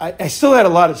 and I still had a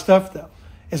lot of stuff, though,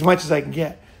 as much as I can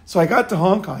get. So I got to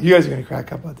Hong Kong. You guys are going to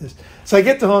crack up about this. So I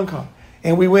get to Hong Kong,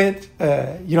 and we went,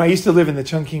 I used to live in the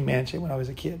Chungking Mansion when I was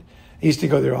a kid. I used to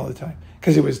go there all the time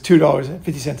because it was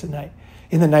 $2.50 a night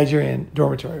in the Nigerian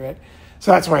dormitory, right?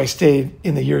 So that's where I stayed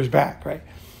in the years back, right?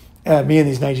 Me and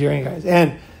these Nigerian guys.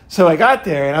 And so I got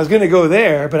there, and I was going to go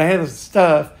there, but I had this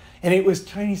stuff, and it was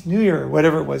Chinese New Year or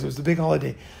whatever it was. It was the big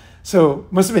holiday. So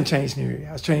it must have been Chinese New Year. Yeah,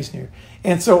 it was Chinese New Year.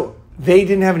 And so they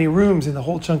didn't have any rooms in the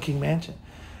whole Chungking Mansion,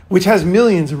 which has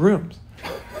millions of rooms.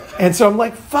 And so I'm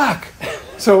like, fuck.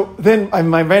 So then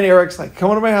my friend Eric's like,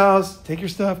 come over to my house, take your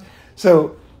stuff.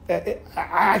 So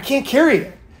I can't carry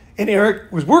it. And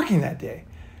Eric was working that day.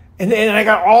 And I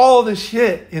got all the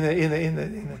shit in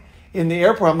the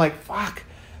airport. I'm like, fuck.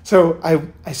 So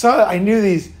I knew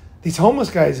these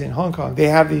homeless guys in Hong Kong. They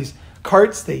have these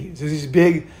carts they use. There's these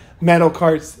big metal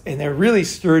carts, and they're really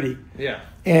sturdy. Yeah.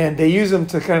 And they use them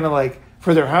to kind of like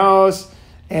for their house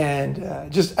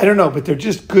and just, I don't know, but they're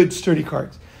just good sturdy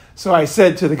carts. So I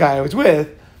said to the guy I was with,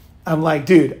 I'm like,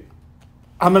 dude,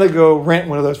 I'm going to go rent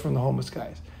one of those from the homeless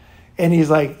guys. And he's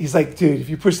like, dude, if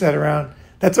you push that around,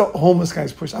 that's a homeless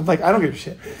guy's push. I'm like, I don't give a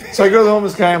shit. So I go to the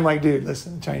homeless guy. I'm like, dude,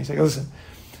 listen, Chinese. I go, listen,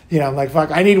 I'm like,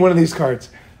 fuck, I need one of these carts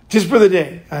just for the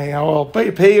day. I'll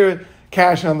pay your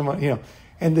cash on the money,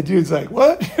 And the dude's like,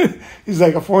 what? He's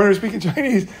like, a foreigner speaking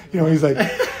Chinese. He's like,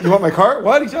 you want my cart?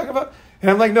 What are you talking about? And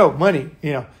I'm like, no, money.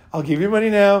 I'll give you money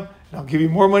now, and I'll give you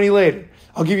more money later.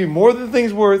 I'll give you more than the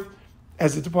thing's worth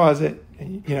as a deposit,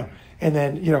 and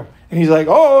then, and he's like,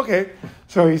 oh, okay.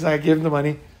 So he's like, I give him the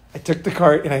money. I took the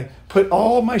cart, and I put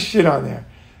all my shit on there.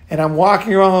 And I'm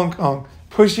walking around Hong Kong,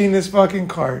 pushing this fucking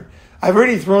cart. I've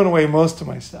already thrown away most of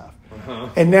my stuff. Uh-huh.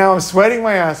 And now I'm sweating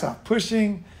my ass off,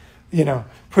 pushing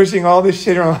all this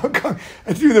shit around Hong Kong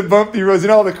and through the bumpy roads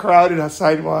and all the crowded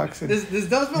sidewalks. And, this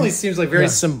definitely seems like very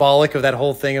symbolic of that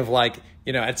whole thing of like,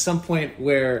 at some point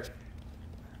where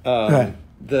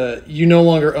you no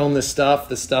longer own the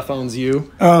stuff owns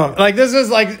you. Oh. Like this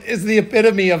is the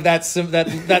epitome of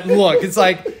that look.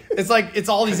 It's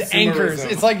all these anchors.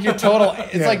 It's like your total.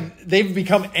 It's like they've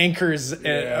become anchors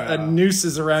and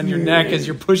nooses around your neck as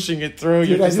you're pushing it through.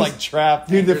 Dude, you're just like trapped.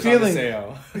 Dude, the feeling.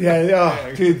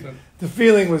 Dude, the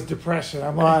feeling was depression.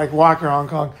 I'm like walking around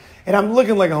Hong Kong. And I'm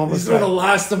looking like a homeless guy. These were the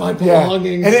last of my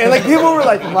belongings. And like people were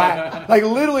like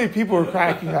literally people were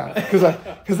cracking up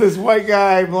because this white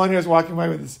guy, blonde hair, was walking by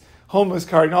with this homeless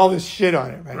cart and all this shit on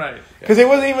it, right? Right. Because it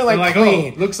wasn't even like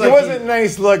clean. Looks like it wasn't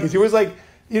nice luggage. It was like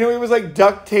it was like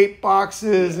duct tape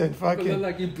boxes and fucking. It looked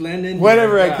like you blend in.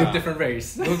 Whatever I could. Different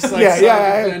race. Looks like you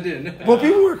blend in. Well,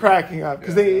 people were cracking up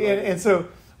because and so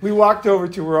we walked over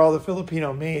to where all the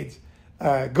Filipino maids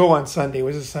go on Sunday. It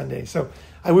was a Sunday, so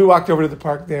we walked over to the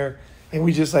park there. And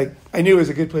we just I knew it was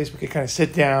a good place we could kind of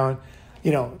sit down. A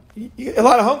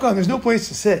lot of Hong Kong, there's no place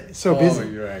to sit. It's so busy.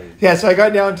 You're right. Yeah, so I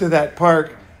got down to that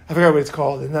park. I forgot what it's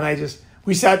called. And then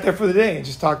we sat there for the day and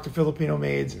just talked to Filipino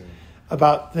maids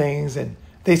about things. And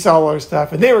they saw all our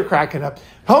stuff. And they were cracking up.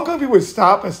 Hong Kong people would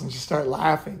stop us and just start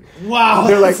laughing. Wow.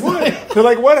 They're like, what? They're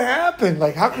like, what happened?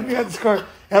 Like, how come you had this car?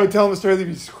 And I would tell them a story. They'd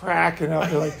be just cracking up.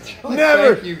 They're like,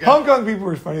 never. Hong Kong people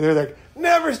were funny. They're like,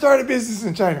 never start a business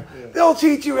in China. Yeah. They'll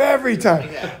cheat you every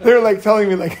time. Yeah. They're like telling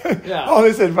me all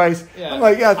this advice. Yeah. I'm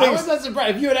like, yeah, thanks. I was not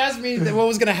surprised. If you had asked me what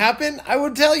was going to happen, I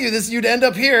would tell you this. You'd end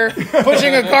up here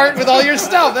pushing a cart with all your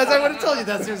stuff. I would have told you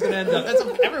that's who's going to end up.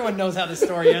 Everyone knows how the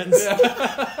story ends.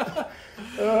 Yeah.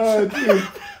 Dude.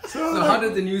 So how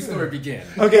did the news story begin?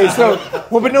 Okay,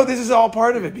 but no, this is all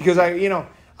part of it because I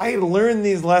had learned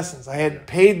these lessons. I had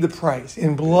paid the price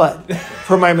in blood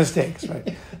for my mistakes,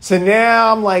 right? So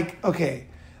now I'm like, okay,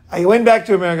 I went back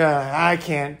to America. I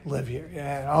can't live here.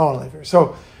 I don't want to live here.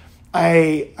 So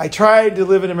I tried to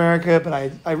live in America, but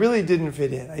I really didn't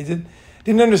fit in. I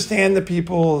didn't understand the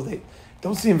people. They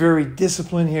don't seem very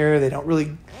disciplined here. They don't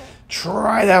really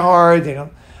try that hard. They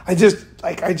don't. I just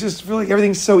feel like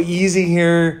everything's so easy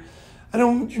here. I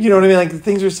don't, you know what I mean? Like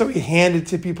things are so handed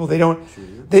to people. They don't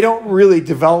really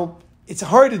develop. It's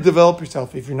hard to develop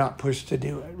yourself if you're not pushed to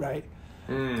do it, right?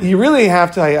 You really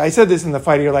have to. I said this in the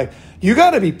fight of your life. You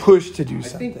got to be pushed to do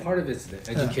something. I think part of it's the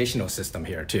educational system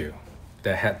here too.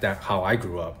 That how I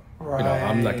grew up. Right.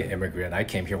 I'm like an immigrant. I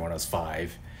came here when I was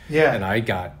 5. Yeah. And I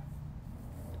got,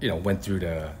 went through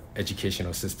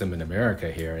educational system in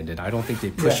America here, and then I don't think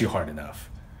they push you hard enough.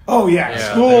 Oh yeah,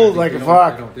 school like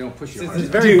fuck. They don't push you hard It's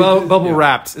enough. very bubble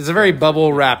wrapped. It's a very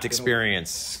bubble wrapped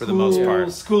experience for the most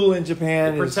part. School in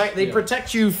Japan They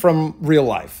protect you from real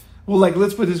life. well, like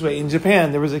let's put it this way: in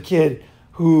Japan, there was a kid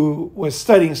who was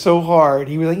studying so hard.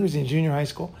 He was in junior high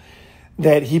school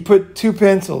that he put 2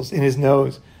 pencils in his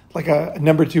nose, like a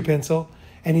number 2 pencil,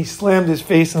 and he slammed his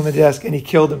face on the desk and he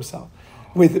killed himself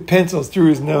with the pencils through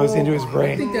his nose into his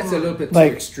brain. I think that's a little bit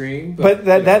Like, too extreme. But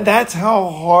that's how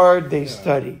hard they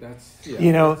study.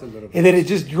 You know, and then it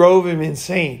just drove him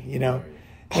insane, you know.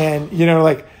 And, you know,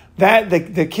 like that,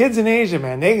 the kids in Asia,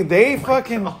 man, they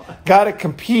fucking got to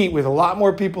compete with a lot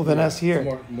more people than us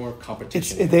here. More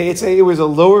competition. It was a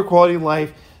lower quality of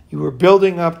life. You were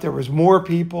building up. There was more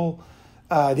people.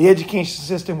 The education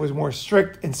system was more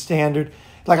strict and standard.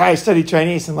 Like I studied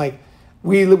Chinese, and like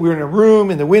we were in a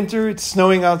room in the winter. It's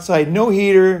snowing outside. No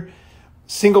heater.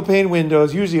 Single pane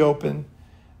windows, usually open.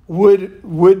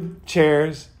 Wood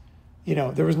chairs. You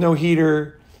know, there was no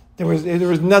heater. There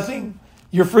was nothing.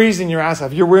 You're freezing your ass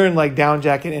off. You're wearing like down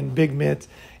jacket and big mitts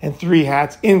and 3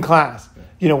 hats in class.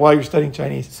 You know, while you're studying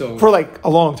Chinese for like a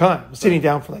long time, sitting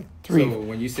down for like 3, 4 hours. So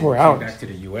when you came back to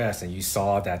the U.S. and you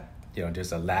saw that, you know,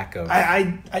 there's a lack of,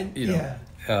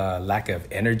 lack of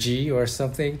energy or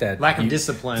something, lack of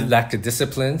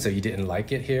discipline, so you didn't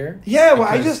like it here. Yeah, well,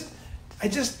 I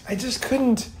just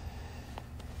couldn't.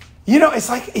 You know, it's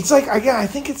like I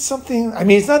think it's something. I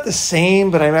mean, it's not the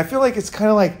same, but I feel like it's kind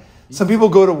of like some people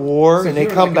go to war and they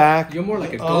come back. You're more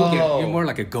like a go-getter. You're more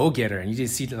like a go-getter, and you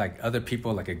just see like other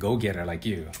people like a go-getter like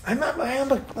you. I'm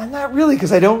not really,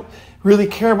 because I don't really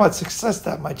care about success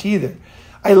that much either.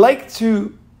 I like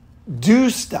to do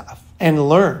stuff and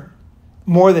learn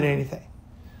more than anything.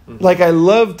 Mm-hmm. Like I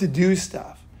love to do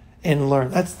stuff and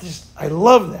learn. I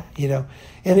love that, you know,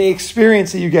 and the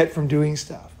experience that you get from doing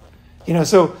stuff, you know.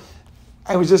 So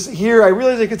I was just here. I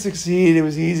realized I could succeed. It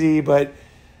was easy, but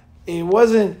it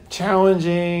wasn't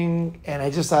challenging. And I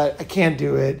just thought, I can't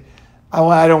do it.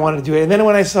 I don't want to do it. And then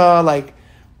when I saw like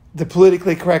the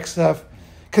politically correct stuff,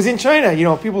 because in China, you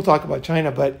know, people talk about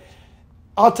China, but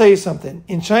I'll tell you something.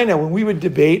 In China, when we would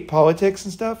debate politics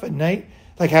and stuff at night,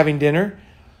 like having dinner,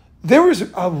 there was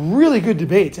a really good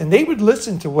debates, and they would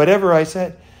listen to whatever I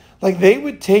said. Like they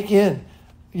would take in,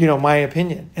 you know, my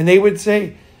opinion, and they would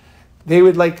say,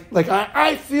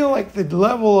 I feel like the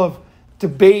level of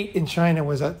debate in China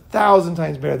was 1,000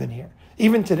 times better than here.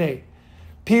 Even today,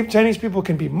 Chinese people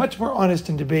can be much more honest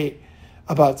in debate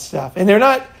about stuff, and they're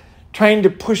not trying to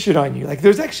push it on you. Like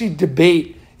there's actually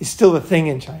debate is still a thing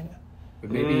in China. But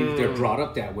maybe they're brought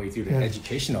up that way through the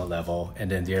educational level,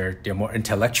 and then they're more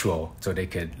intellectual, so they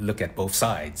could look at both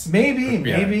sides. Maybe.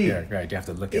 Yeah, right. You have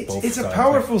to look at both sides. It's a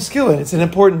powerful skill, and it's an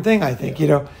important thing, I think, you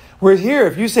know. Whereas here,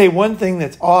 if you say one thing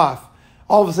that's off,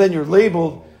 all of a sudden you're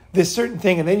labeled this certain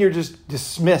thing, and then you're just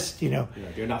dismissed, you know. Yeah,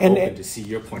 you're not open to see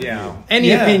your point of view.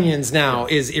 Any opinions now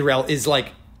is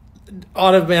like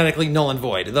automatically null and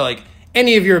void. They're like,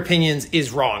 any of your opinions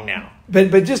is wrong now.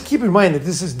 But just keep in mind that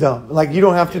this is dumb. Like you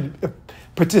don't have to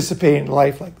participate in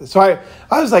life like this. So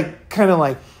I was like, kind of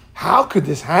like, how could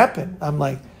this happen? I'm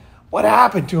like, what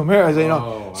happened to America? You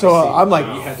know, I'm like,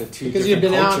 you had the two because you've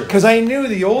been out, because I knew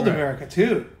the old America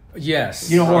too.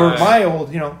 Yes, you know, or my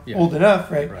old, you know, old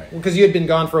enough, right? Right. Because you had been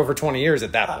gone for over 20 years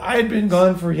at that point. I had been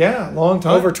gone for a long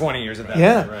time, over 20 years at that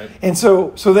point, right? And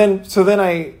so then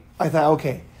I thought,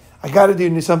 okay, I got to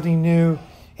do something new.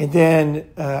 And then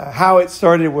how it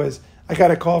started was I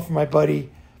got a call from my buddy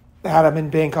Adam in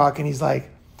Bangkok, and he's like,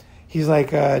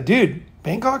 dude,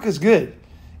 Bangkok is good.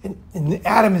 And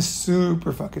Adam is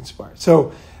super fucking smart.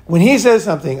 So when he says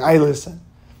something, I listen,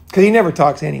 because he never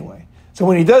talks anyway. So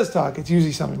when he does talk, it's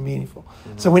usually something meaningful.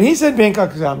 Mm-hmm. So when he said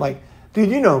Bangkok, I'm like, dude,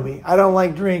 you know me. I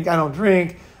don't drink. I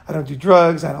don't do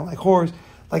drugs. I don't like whores.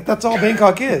 Like, that's all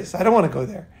Bangkok is. I don't want to go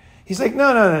there. He's like,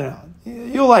 no.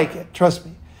 You'll like it. Trust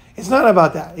me. It's not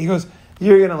about that. He goes,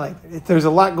 you're going to like it. There's a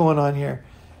lot going on here.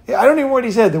 I don't even know what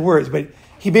he said, the words, but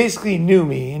he basically knew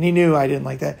me, and he knew I didn't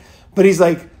like that. But he's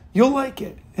like, you'll like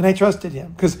it. And I trusted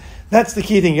him, because that's the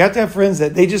key thing. You have to have friends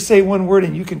that they just say one word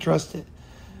and you can trust it.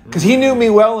 Because he knew me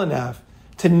well enough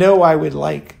to know I would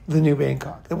like the new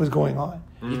Bangkok that was going on.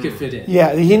 You could fit in.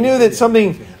 Yeah, he knew that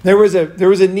there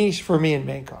was a niche for me in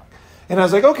Bangkok. And I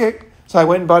was like, okay. So I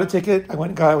went and bought a ticket. I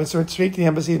went straight to the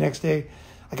embassy the next day.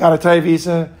 I got a Thai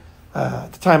visa.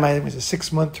 At the time, I think it was a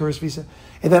 6-month tourist visa.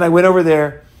 And then I went over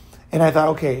there, and I thought,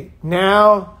 okay,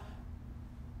 now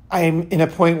I'm in a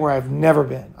point where I've never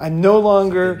been. I'm no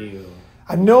longer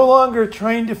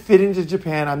trying to fit into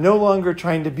Japan. I'm no longer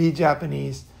trying to be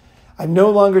Japanese. I'm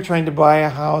no longer trying to buy a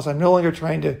house. I'm no longer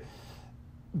trying to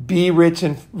be rich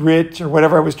or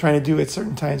whatever I was trying to do at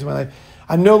certain times in my life.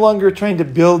 I'm no longer trying to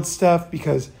build stuff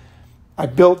because I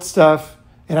built stuff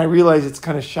and I realize it's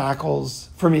kind of shackles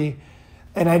for me.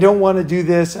 And I don't want to do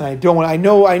this, and I knew what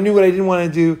I didn't want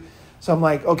to do. So I'm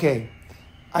like, okay,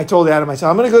 I told Adam, I said,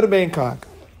 I'm going to go to Bangkok.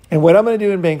 And what I'm going to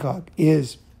do in Bangkok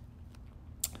is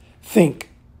think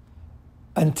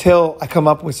until I come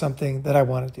up with something that I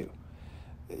want to do.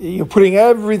 You're putting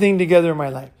everything together in my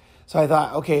life. So I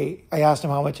thought, okay, I asked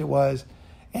him how much it was.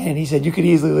 And he said, you could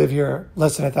easily live here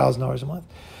less than $1,000 a month.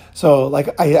 So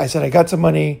like I said, I got some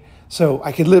money so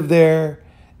I could live there,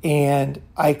 and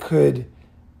I could,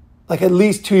 like, at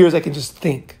least 2 years I can just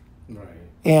think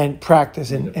and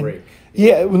practice. And break.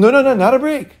 Yeah, no, not a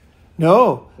break.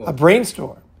 No, a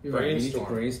brainstorm.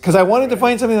 Because I wanted to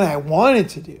find something that I wanted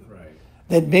to do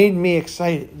that made me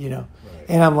excited, you know. Right.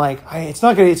 And I'm like, it's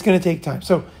going to take time.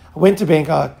 So I went to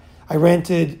Bangkok. I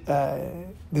rented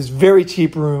this very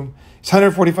cheap room. It's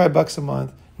 $145 a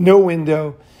month, no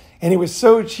window. And it was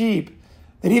so cheap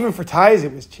that even for Thais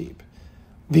it was cheap,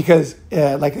 because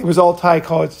like it was all Thai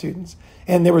college students.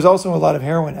 And there was also a lot of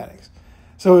heroin addicts.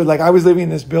 So like I was living in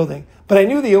this building, but I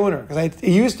knew the owner because it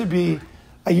used to be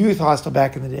a youth hostel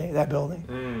back in the day, that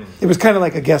building. It was kind of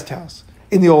like a guest house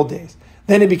in the old days.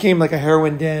 Then it became like a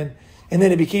heroin den, and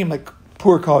then it became like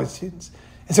poor college students.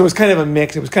 And so it was kind of a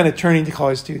mix. It was kind of turning to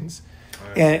college students.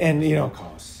 And you know,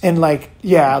 and like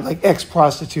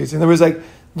ex-prostitutes. And there was like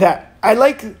that. I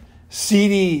like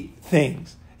seedy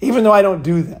things, even though I don't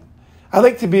do them. I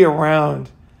like to be around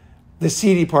the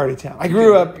seedy part of town.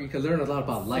 You can learn a lot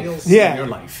about life. Yeah. In your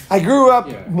life. I grew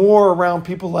up more around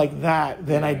people like that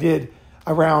than I did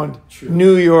around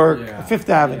New York, Fifth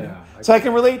Avenue. Yeah. So I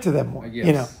can relate to them more,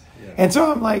 you know. Yeah. And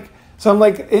so I'm like,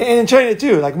 and in China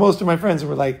too, like most of my friends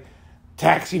were like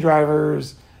taxi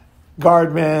drivers,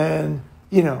 guardmen,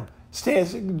 you know,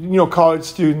 college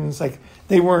students. Like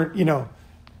they weren't, you know,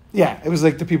 it was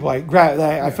like the people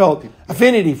I felt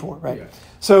affinity for, right? Yeah.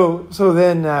 So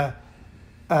then,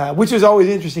 which is always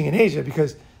interesting in Asia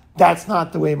because that's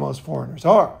not the way most foreigners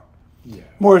are. Yeah.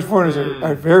 Most foreigners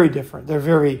are very different. They're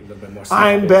very,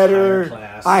 I'm better,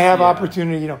 I have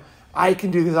opportunity, you know, I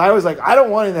can do this. I was like, I don't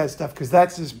want any of that stuff because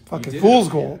that's just fucking fool's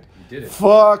gold.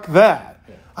 Fuck that.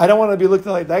 Yeah. I don't want to be looked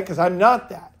at like that because I'm not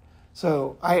that.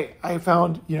 So I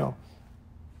found, you know,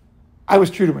 I was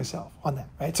true to myself on that,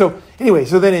 right? So anyway,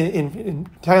 so then in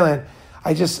Thailand,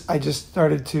 I just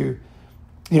started to,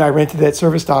 you know, I rented that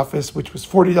serviced office, which was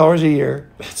 $40 a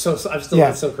year. So I'm still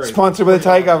that's so crazy. Sponsored by the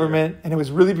Thai government, and it was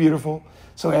really beautiful.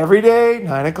 So every day,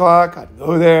 9 o'clock, I'd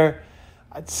go there,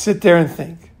 I'd sit there and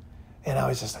think. And I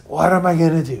was just like, what am I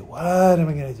going to do? What am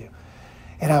I going to do?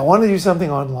 And I wanted to do something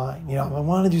online. You know, I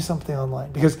wanted to do something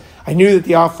online because I knew that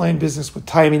the offline business would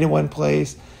tie me to one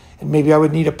place, and maybe I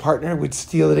would need a partner who would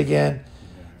steal it again.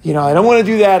 You know, I don't want to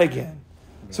do that again.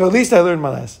 So at least I learned my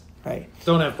lesson, right?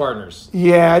 Don't have partners.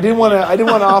 Yeah, I didn't want an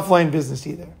offline business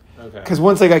either. Okay. Because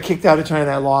once I got kicked out of China,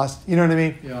 I lost. You know what I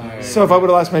mean? Yeah. So if I would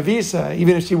have lost my visa,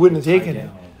 even if she wouldn't have taken it,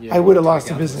 I would have lost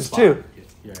the business too.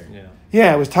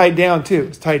 Yeah, it was tied down too. It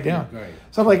was tied down. Yeah, right.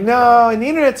 So I'm like, no, and the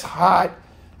internet's hot.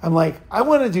 I'm like, I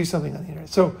want to do something on the internet.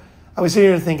 So I was sitting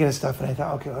here thinking of stuff, and I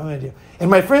thought, okay, what am I going to do?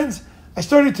 And my friends, I had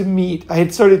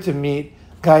started to meet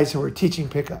guys who were teaching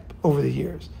pickup over the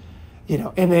years, you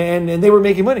know, and they were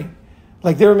making money.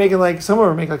 Like they were making some of them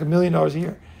were making like $1 million a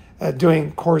year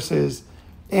doing courses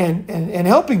and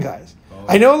helping guys. Oh.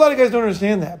 I know a lot of guys don't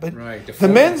understand that, but the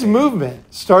men's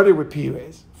movement started with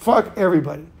PUAs. Fuck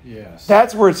everybody. Yes.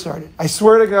 That's where it started. I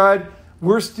swear to God,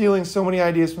 we're stealing so many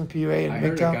ideas from PUA and MGTOW. I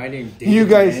heard a guy named David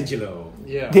D'Angelo.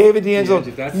 Yeah. David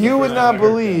D'Angelo. You would not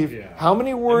believe how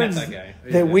many words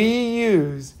that we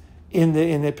use in the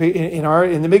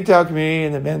MGTOW community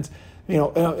and the men's, you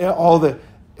know, all the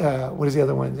what is the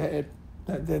other one?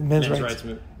 The men's rights.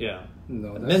 Yeah.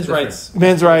 No, men's rights.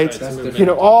 Men's rights. You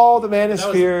know, all the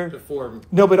manosphere.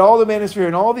 No, but all the manosphere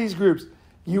and all these groups,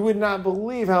 you would not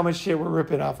believe how much shit we're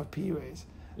ripping off of PUAs.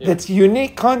 Yeah. That's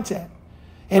unique content.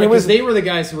 And it was they were the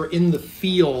guys who were in the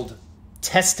field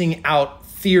testing out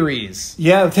theories.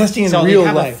 Yeah, testing in real life. So they'd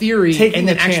have a theory and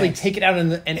then actually take it out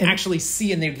and actually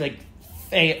see, and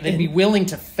they'd be willing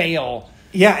to fail.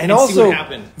 Yeah, and also see what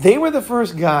happened. They were the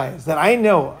first guys that I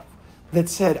know of that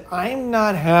said, I'm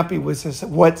not happy with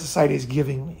what society is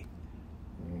giving me.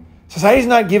 Society's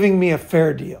not giving me a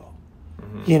fair deal.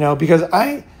 Mm-hmm. You know, because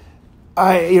I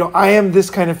am this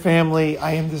kind of family,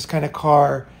 I am this kind of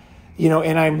car, you know,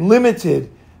 and I'm limited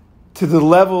to the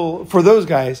level, for those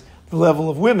guys, the level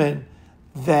of women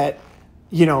that,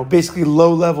 you know, basically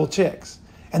low-level chicks.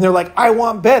 And they're like, I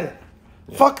want better.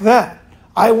 Yeah. Fuck that.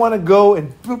 I want to go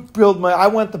and build I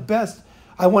want the best.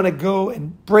 I want to go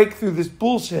and break through this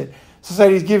bullshit.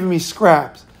 Society's giving me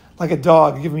scraps, like a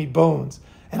dog giving me bones,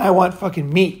 and I want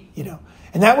fucking meat, you know.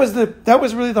 And that was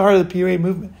really the heart of the PUA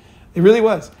movement. It really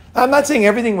was. I'm not saying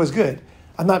everything was good.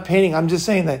 I'm not painting. I'm just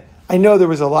saying that I know there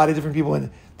was a lot of different people, and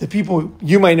the people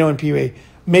you might know in PUA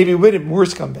maybe were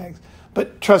scumbags.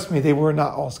 But trust me, they were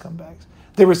not all scumbags.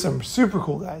 There were some super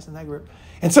cool guys in that group.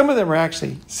 And some of them are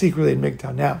actually secretly in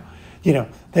MGTOW now, you know,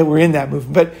 that were in that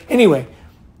movement. But anyway,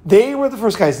 they were the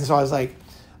first guys. And so I was like,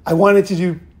 I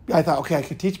thought, okay, I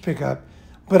could teach pickup,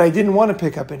 but I didn't want to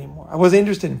pick up anymore. I wasn't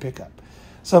interested in pickup.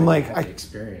 So I'm like, I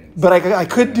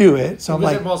could do it. So I'm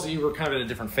like, also you were kind of at a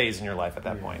different phase in your life at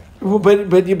that point. Well,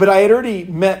 but I had already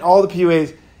met all the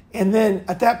PUAs, and then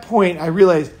at that point I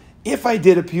realized if I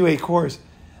did a PUA course,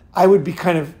 I would be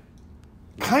kind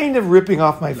of ripping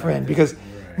off my friend because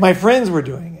my friends were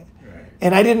doing it,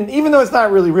 and I didn't. Even though it's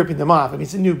not really ripping them off, I mean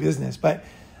it's a new business, but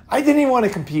I didn't even want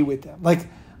to compete with them. Like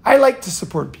I like to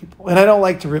support people, and I don't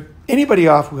like to rip anybody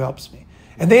off who helps me.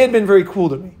 And they had been very cool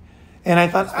to me. And I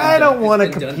thought, I don't want to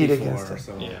compete against them.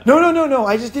 So. Yeah. No.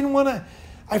 I just didn't want to.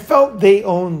 I felt they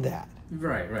owned that.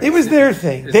 Right. It was their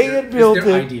thing. They had built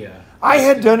it. Idea. I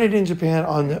had done it in Japan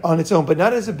on its own, but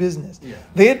not as a business. Yeah.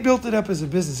 They had built it up as a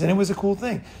business, and it was a cool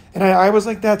thing. And I was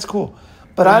like, that's cool.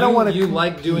 But I don't want to. You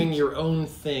like doing your own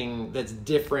thing that's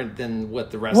different than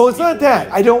what the rest. Well, it's not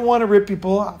that. I don't want to rip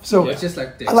people off. So it's just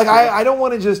like this. I don't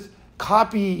want to just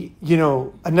copy, you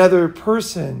know, another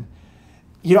person.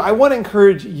 You know, I want to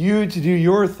encourage you to do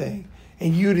your thing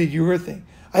and you to do your thing.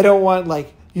 I don't want,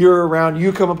 like, you're around,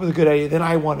 you come up with a good idea, then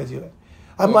I want to do it.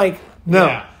 I'm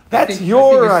no, that's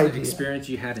your idea. The experience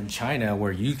you had in China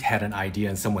where you had an idea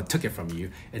and someone took it from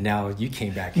you, and now you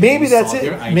came back. Maybe that's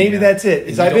it. Maybe that's it.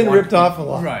 Is I've been ripped off a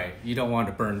lot. Right. You don't want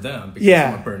to burn them because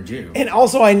someone burned you. And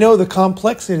also I know the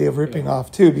complexity of ripping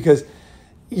off, too, because,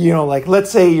 you know, like, let's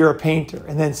say you're a painter,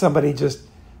 and then somebody just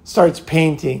starts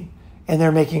painting, and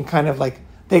they're making kind of like,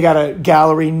 they got a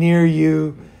gallery near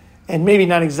you, and maybe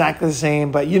not exactly the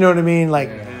same, but you know what I mean?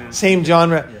 Like, same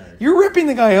genre. Yeah. You're ripping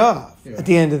the guy off at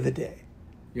the end of the day.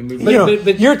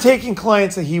 You're taking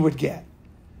clients that he would get.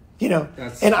 You know?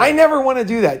 I never want to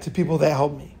do that to people that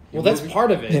help me. Well, that's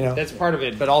part of it. You know? That's part of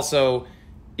it. But also,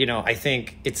 you know, I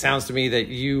think it sounds to me that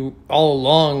you, all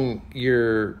along,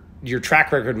 your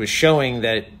track record was showing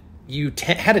that you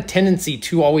had a tendency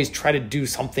to always try to do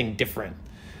something different.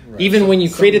 Right. Even when you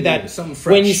created that,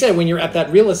 when you're at that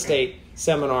real estate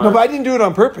seminar. No, but I didn't do it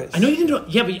on purpose. I know you didn't do it.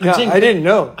 Yeah, but I'm saying I didn't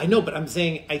know. I know, but I'm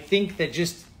saying I think that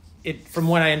from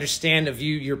what I understand of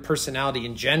you, your personality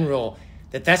in general,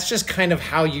 that's just kind of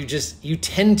how you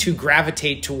tend to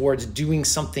gravitate towards doing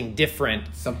something different,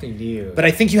 something new. But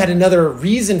I think you had another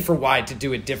reason for why to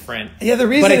do it different. Yeah, the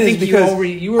reason is because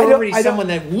you were already someone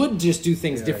that would just do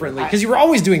things differently because you were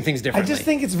always doing things differently. I just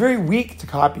think it's very weak to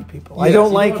copy people. I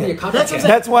don't like it.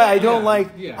 That's why I don't like.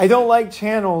 I don't like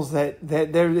channels that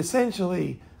they're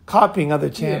essentially copying other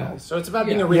channels. So it's about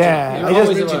being original.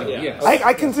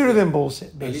 I consider them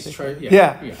bullshit, basically.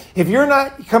 If you're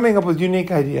not coming up with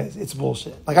unique ideas, it's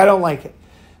bullshit. Like, I don't like it.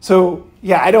 So,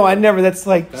 that's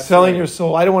like selling your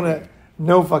soul. I don't want to,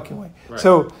 no fucking way. Right.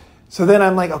 So then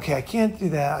I'm like, okay, I can't do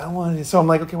that. I want to. So I'm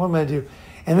like, okay, what am I going to do?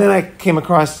 And then I came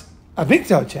across a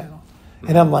MGTOW channel.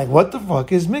 And I'm like, what the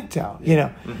fuck is MGTOW? You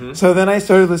know? Mm-hmm. So then I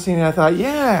started listening and I thought,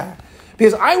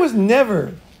 because I was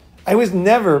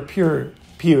never pure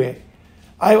PUA.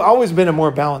 I've always been a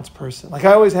more balanced person. Like,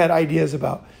 I always had ideas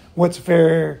about what's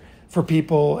fair for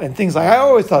people and things like. I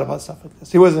always thought about stuff like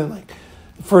this. It wasn't like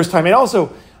the first time. And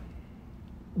also,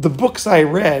 the books I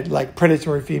read, like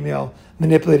Predatory Female,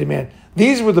 Manipulated Man,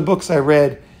 these were the books I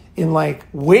read in like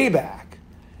way back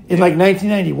in like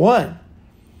 1991.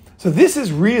 So this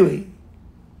is really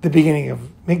the beginning of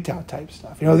MGTOW type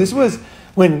stuff. You know, this was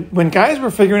when guys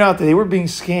were figuring out that they were being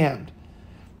scammed.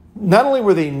 Not only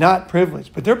were they not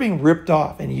privileged, but they're being ripped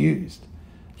off and used.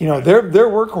 You know, they're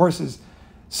workhorses,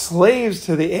 slaves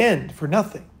to the end for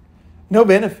nothing, no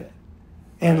benefit.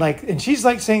 And she's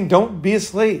like saying, don't be a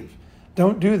slave.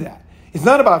 Don't do that. It's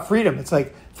not about freedom. It's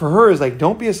like, for her, it's like,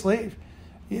 don't be a slave.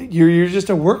 You're just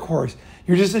a workhorse.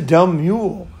 You're just a dumb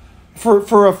mule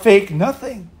for a fake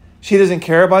nothing. She doesn't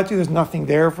care about you. There's nothing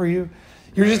there for you.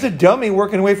 You're just a dummy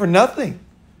working away for nothing.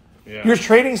 Yeah. You're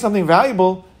trading something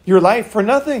valuable, your life, for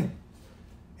nothing.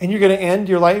 And you're going to end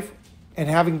your life and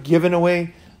having given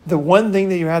away the one thing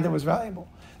that you had that was valuable.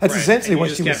 That's essentially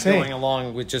what she was saying. Going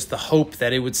along with just the hope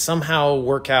that it would somehow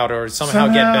work out or somehow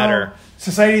get better.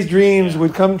 Society's dreams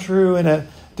would come true and a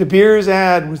De Beers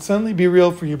ad would suddenly be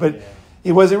real for you. But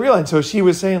it wasn't real. And so she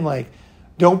was saying, like,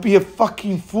 don't be a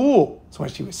fucking fool. That's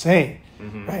what she was saying.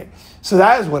 Mm-hmm. Right? So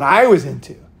that is what I was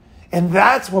into. And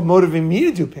that's what motivated me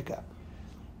to do pickup.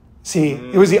 See,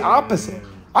 it was the opposite.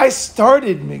 I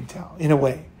started MGTOW in a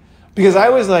way because I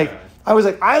was like,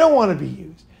 I don't want to be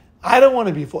used. I don't want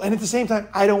to be full. And at the same time,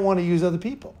 I don't want to use other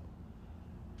people.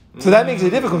 So that makes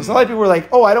it difficult. So a lot of people were like,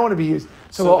 oh, I don't want to be used.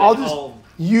 So I'll just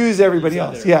use everybody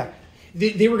else. Yeah.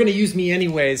 They were going to use me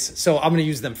anyways, so I'm going to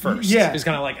use them first. Yeah. It's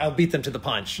kind of like, I'll beat them to the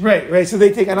punch. Right. So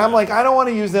they take, and I'm like, I don't want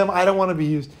to use them. I don't want to be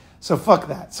used. So fuck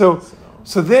that. So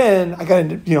then I got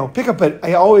into, pickup, but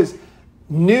I always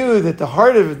knew that the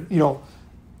heart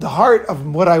of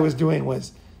what I was doing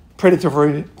was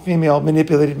predatory female,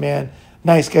 manipulated man,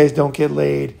 nice guys don't get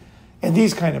laid, and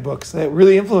these kind of books that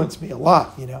really influenced me a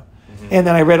lot, And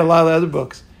then I read a lot of other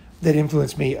books that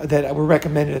influenced me that were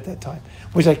recommended at that time,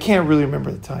 which I can't really remember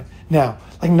at the time now,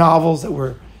 like novels that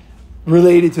were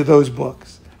related to those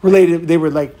books. They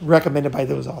were like recommended by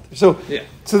those authors. So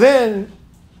then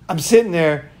I'm sitting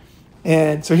there,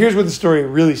 and so here's where the story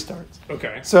really starts.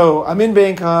 Okay. So I'm in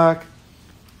Bangkok,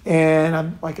 and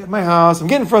I'm like at my house. I'm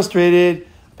getting frustrated.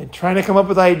 I've been trying to come up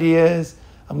with ideas.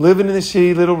 I'm living in this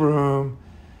shitty little room.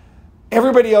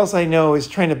 Everybody else I know is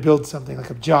trying to build something, like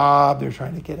a job. They're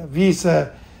trying to get a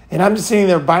visa. And I'm just sitting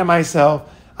there by myself.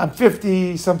 I'm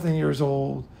 50-something years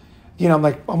old. I'm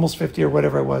like almost 50 or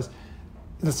whatever I was.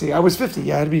 Let's see, I was 50.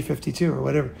 Yeah, I had to be 52 or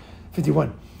whatever,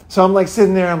 51. So I'm like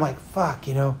sitting there. I'm like, fuck,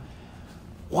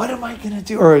 what am I going to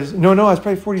do? Or no, I was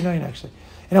probably 49 actually.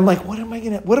 And I'm like, what am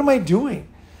I doing?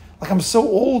 Like, I'm so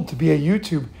old to be a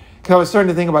YouTube. Because I was starting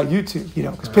to think about YouTube,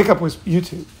 because pickup was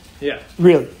YouTube. Yeah.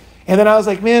 Really. And then I was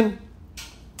like, man,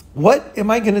 what am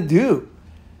I going to do?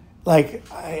 Like,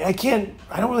 I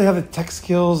don't really have the tech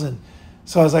skills. And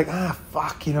so I was like,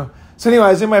 fuck, So anyway,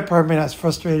 I was in my apartment. I was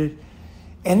frustrated.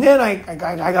 And then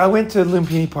I went to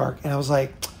Lumpini Park. And I was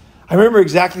like, I remember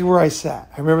exactly where I sat.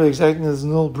 I remember exactly this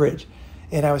little bridge.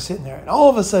 And I was sitting there. And all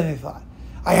of a sudden I thought,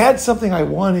 I had something I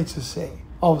wanted to say.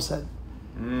 All of a sudden.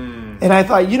 And I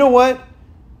thought, you know what?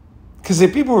 Because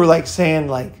people were like saying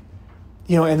and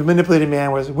the manipulated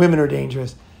man was women are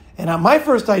dangerous. And my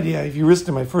first idea, if you listen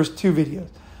to my first 2 videos,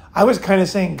 I was kind of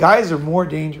saying guys are more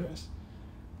dangerous.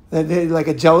 That like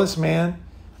a jealous man,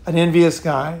 an envious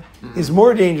guy is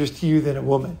more dangerous to you than a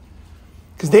woman.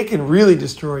 Because they can really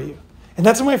destroy you. And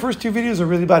that's what my first 2 videos are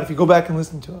really about, if you go back and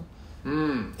listen to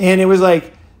them. And it was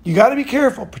like, you got to be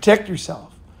careful, protect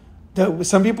yourself.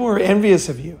 Some people are envious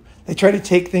of you. They try to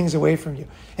take things away from you.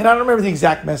 And I don't remember the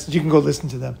exact message. You can go listen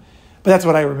to them. But that's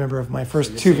what I remember of my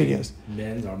first 2 videos.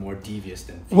 Men are more devious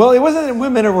than females. Well, it wasn't that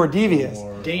women are more devious.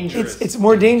 More dangerous. It's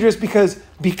more dangerous because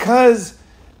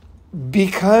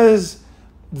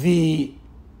the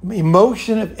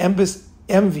emotion of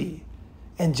envy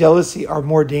and jealousy are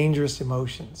more dangerous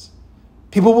emotions.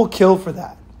 People will kill for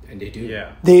that. And they do.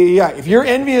 Yeah. If you're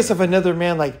envious of another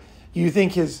man, like you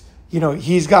think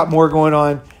he's got more going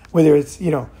on, whether it's,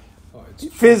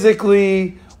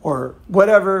 physically or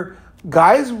whatever,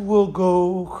 guys will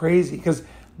go crazy because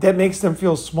that makes them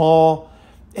feel small.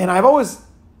 And I've always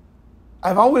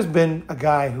been a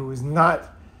guy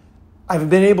I've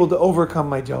been able to overcome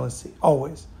my jealousy,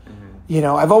 always.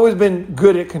 I've always been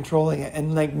good at controlling it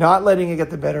and like not letting it get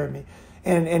the better of me.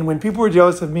 And when people were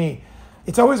jealous of me,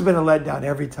 it's always been a letdown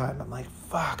every time. I'm like,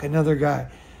 fuck, another guy.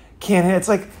 It's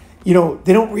like, they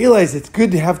don't realize it's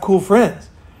good to have cool friends.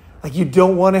 Like, you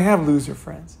don't want to have loser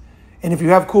friends. And if you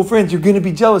have cool friends, you're going to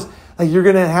be jealous. Like, they're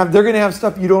going to have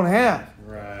stuff you don't have.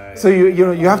 Right. So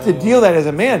you have to deal that as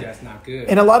a man. That's not good.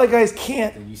 And a lot of guys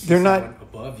can't. Then you see they're not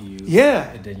above you. Yeah.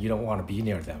 And then you don't want to be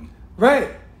near them. Right.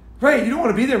 You don't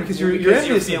want to be there because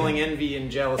you're feeling envy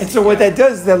and jealousy. And so what that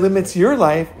does is that limits your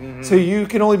life. So you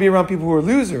can only be around people who are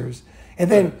losers. And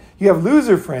then you have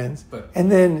loser friends.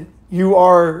 And then you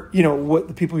are, what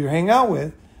the people you hang out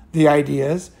with, the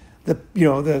ideas,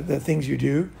 the things you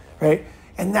do, right?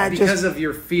 And that because of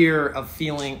your fear of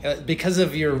feeling, because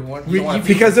of your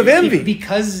because of envy,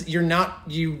 because you're not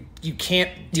you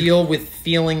can't deal with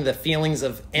feeling the feelings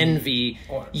of envy.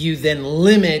 You then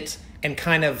limit and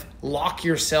kind of lock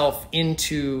yourself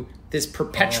into this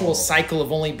perpetual cycle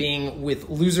of only being with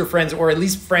loser friends, or at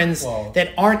least friends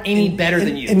that aren't any better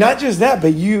than you. And not just that,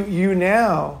 but you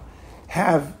now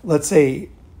have, let's say,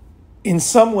 in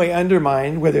some way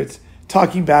undermined, whether it's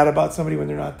talking bad about somebody when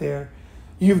they're not there.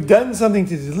 You've done something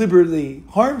to deliberately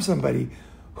harm somebody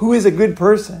who is a good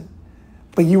person,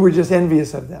 but you were just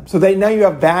envious of them. So now you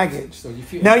have baggage. So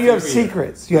now you have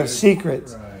secrets. You have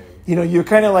secrets. Right. You're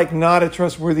kind of like not a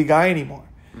trustworthy guy anymore.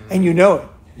 And you know it.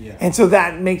 Yeah. And so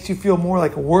that makes you feel more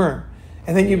like a worm.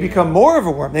 And then you become more of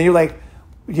a worm. Then you're like,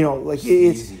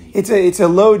 it's a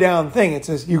low down thing.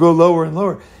 You go lower and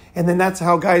lower. And then that's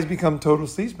how guys become total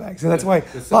sleazebags. And that's why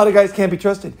a lot of guys can't be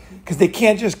trusted, because they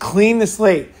can't just clean the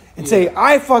slate and say,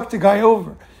 I fucked a guy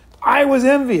over. I was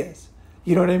envious.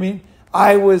 You know what I mean?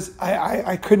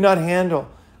 I could not handle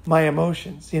my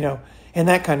emotions, you know, and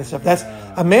that kind of stuff. That's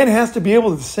a man has to be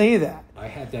able to say that. I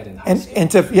had that in high school.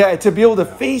 And to be able to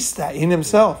face that in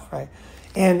himself, right?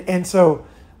 And so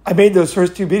I made those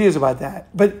first 2 videos about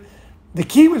that. But the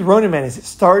key with Ronin Man is it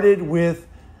started with,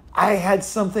 I had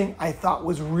something I thought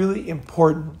was really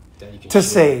important to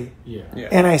say. Yeah.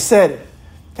 And I said it.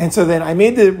 And so then I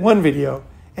made the one video,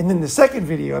 and then the second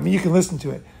video, I mean, you can listen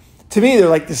to it. To me, they're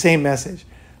like the same message.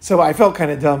 So I felt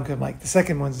kind of dumb because like the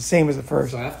second one's the same as the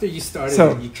first. So after you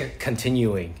started, you kept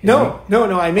continuing. No.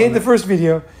 I made the first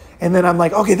video, and then I'm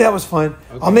like, okay, that was fun.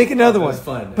 Okay. I'll make another one.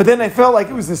 Fun. But then I felt like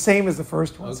it was the same as the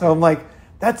first one. Okay. So I'm like,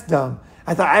 that's dumb.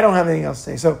 I thought, I don't have anything else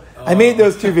to say. So I made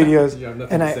those 2 videos,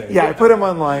 and I put them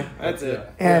online. That's it.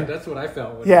 And that's what I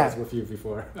felt when I was with you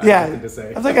before. I I was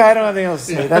like, I don't have anything else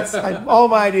to say. All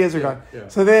my ideas are gone. Yeah.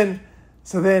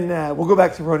 So then we'll go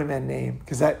back to Ronin Man name,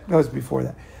 because that was before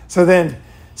that. So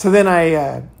then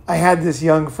I had this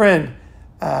young friend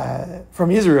from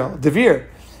Israel, Devere.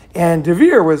 And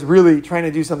Devere was really trying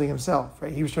to do something himself,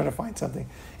 right? He was trying to find something.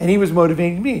 And he was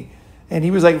motivating me. And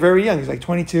he was like very young. He's like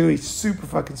 22. He's super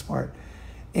fucking smart.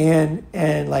 And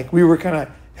like we were kind of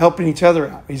helping each other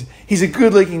out. He's a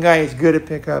good looking guy. He's good at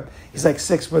pickup. He's like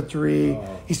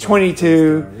 6'3". He's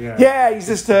 22. Yeah, he's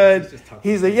a stud.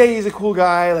 He's like, he's a cool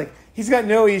guy. Like he's got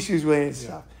no issues with any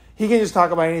stuff. He can just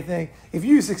talk about anything. If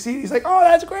you succeed, he's like, oh,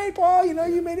 that's great, Paul. You know,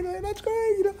 you made it. That's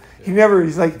great. You know,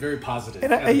 he's like very positive.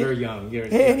 And very young.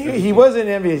 And he wasn't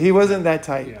envious. He wasn't that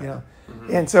type, you know.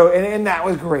 Mm-hmm. And so, and that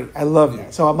was great. I loved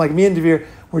that. So I'm like, me and Devere,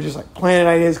 we're just like planning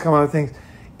ideas, come up with things.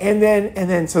 And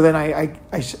then, so then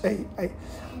I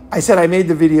said I made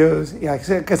the videos,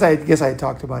 because I guess I had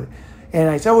talked about it. And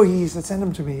I said, he said, send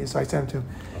them to me. So I sent them to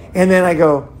him. And then I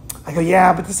go,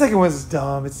 yeah, but the second one's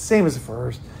dumb. It's the same as the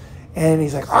first. And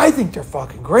he's like, I think they're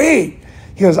fucking great.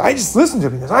 He goes, I just listened to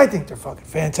them. He goes, I think they're fucking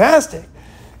fantastic.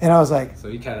 And I was like, so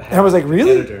you kind of. And I was like,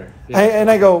 really? Yeah.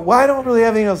 And I go, well, I don't really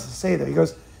have anything else to say though. He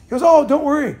goes, oh, don't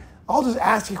worry. I'll just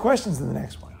ask you questions in the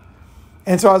next one.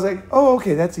 And so I was like, oh,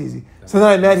 okay, that's easy. So then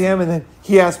I met him, and then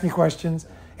he asked me questions.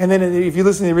 And then if you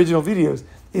listen to the original videos,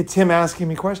 it's him asking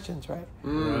me questions, right?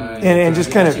 Right. And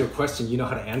just kind of. You a question, you know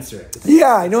how to answer it.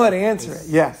 Yeah, I know how to answer it.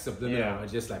 Yeah. Subliminal,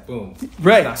 just like boom.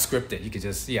 Right. It's not scripted. You could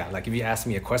just like if you ask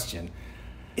me a question.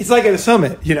 It's like at a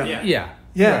summit, you know. Yeah.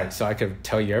 Right. So I could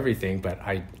tell you everything, but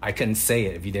I couldn't say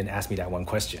it if you didn't ask me that one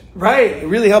question. Right. It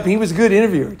really helped. He was a good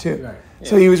interviewer too. Right. Yeah.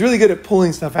 So he was really good at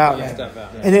pulling stuff out. Yeah. Right? Stuff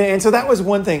out. Yeah. And so that was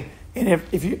one thing. And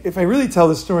if I really tell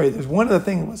the story, there's one other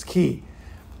thing that was key,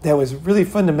 that was really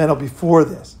fundamental before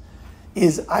this,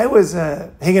 is I was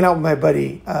hanging out with my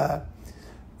buddy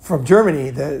from Germany,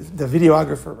 the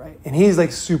videographer, right? And he's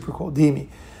like super cool, Dimi.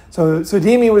 So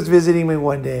Dimi was visiting me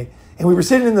one day, and we were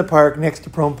sitting in the park next to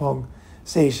Prompong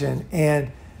Station, and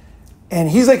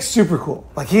he's like super cool.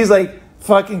 Like he's like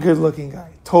fucking good looking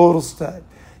guy, total stud.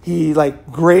 He like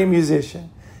great musician.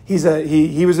 He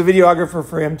was a videographer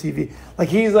for MTV. Like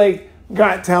he's like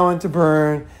got talent to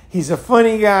burn. He's a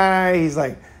funny guy. He's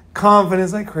like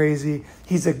confident like crazy.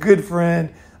 He's a good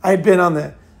friend. I had been on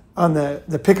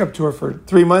the pickup tour for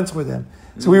 3 months with him.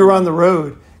 So we were on the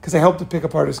road because I helped the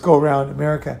pickup artists go around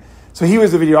America. So he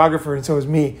was the videographer and so was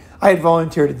me. I had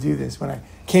volunteered to do this when I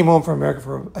came home from America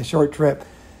for a short trip.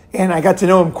 And I got to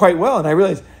know him quite well. And I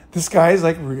realized this guy is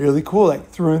like really cool, like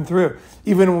through and through.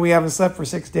 Even when we haven't slept for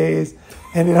 6 days.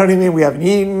 And you know what I mean? We haven't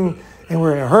eaten and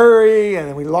we're in a hurry. And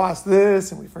then we lost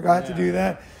this and we forgot to do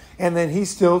that. And then he's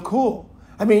still cool.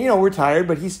 I mean, you know, we're tired,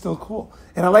 but he's still cool.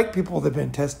 And I like people that have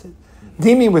been tested.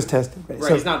 Demi was tested. Right?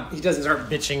 So, he doesn't start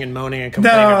bitching and moaning and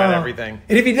complaining about everything.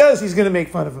 And if he does, he's going to make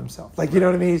fun of himself. Like, you know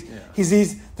what I mean?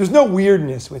 He's there's no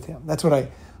weirdness with him. That's what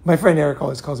my friend Eric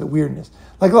always calls it, weirdness.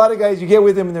 Like a lot of guys, you get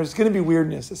with him and there's going to be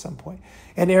weirdness at some point.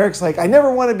 And Eric's like, I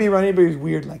never want to be around anybody who's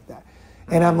weird like that.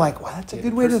 And I'm like, well, that's a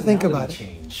good way to think about it.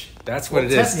 Change. That's what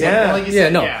it is. Yeah. Like you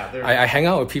said, I hang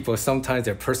out with people, sometimes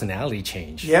their personality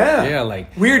change. Yeah. Yeah,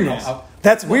 like. Weirdness.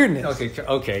 That's weirdness.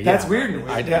 Okay. That's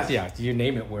weirdness. You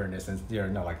name it weirdness. And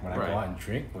like when I go out and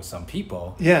drink with some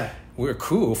people. Yeah. We're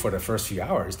cool for the first few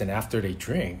hours. Then after they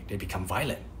drink, they become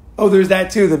violent. Oh, there's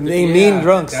that too. The mean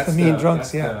drunks. The mean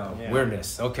drunks,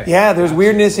 Weirdness. Okay. Yeah, there's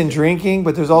weirdness in drinking,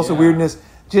 but there's also weirdness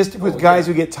just with guys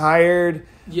who get tired.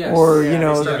 Yes. Or, they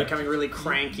know, start becoming really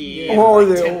cranky. Or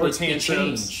like the temper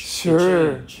tantrums.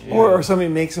 Sure. Yeah. Or somebody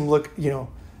makes them look,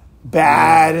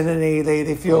 bad, and then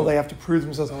they feel they have to prove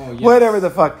themselves. Whatever the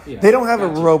fuck. Yeah. They don't have a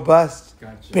robust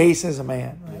base as a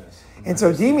man. Right? Yes. And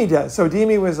so Demi does. So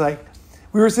Demi was like,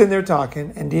 we were sitting there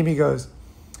talking, and Demi goes,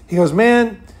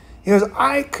 man,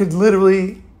 I could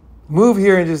literally move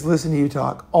here and just listen to you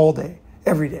talk all day,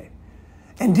 every day.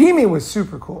 And Demi was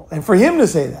super cool. And for him to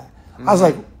say that, I was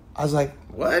like,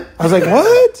 What? I was like,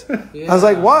 what? Yeah. I was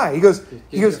like, why? He goes,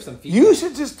 some feedback. you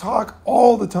should just talk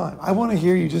all the time. I want to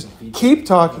hear you just keep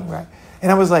talking, right?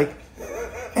 And I was like,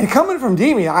 and coming from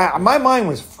Demi, my mind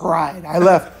was fried. I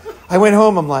left. I went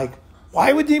home. I'm like,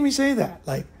 why would Demi say that?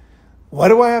 Like, what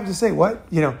do I have to say? What?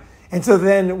 And so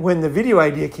then when the video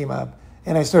idea came up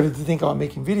and I started to think about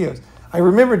making videos, I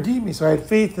remembered Demi, so I had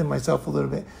faith in myself a little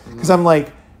bit. Because I'm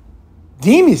like,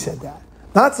 Demi said that,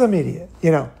 not some idiot,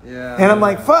 Yeah. And I'm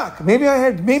like, fuck, maybe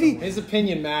His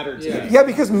opinion mattered. yeah,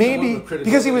 because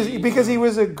he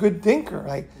was a good thinker.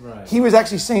 Like he was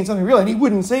actually saying something real, and he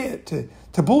wouldn't say it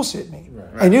to bullshit me.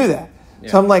 Right. I knew that,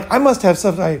 so I'm like, I must have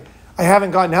stuff I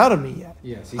haven't gotten out of me yet.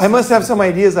 Yes, I must have some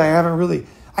ideas I haven't really.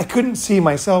 I couldn't see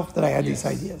myself that I had these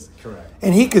ideas. Correct.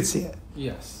 And he could see it.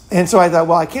 Yes. And so I thought,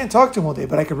 well, I can't talk to him all day,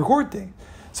 but I could record things.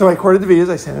 So I recorded the videos.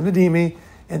 I sent them to Demi,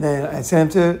 and then I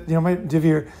sent them to my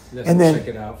Devere, and then check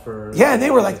it out for. Yeah, and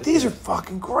they were like, these are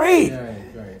fucking great.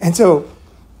 Right. And so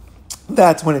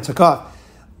that's when it took off.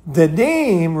 The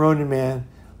name Ronin Man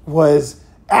was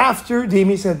after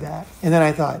Demi said that, and then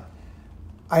I thought,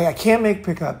 I can't make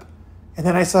pickup. And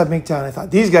then I saw MGTOW, and I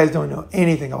thought, these guys don't know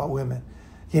anything about women,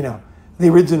 the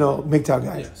original MGTOW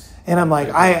guys. Yes. And I'm like,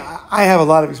 I have a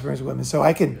lot of experience with women, so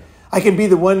I can be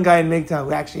the one guy in MGTOW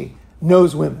who actually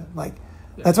knows women. Like,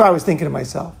 that's what I was thinking to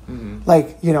myself. Mm-hmm.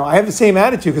 Like, I have the same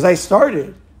attitude because I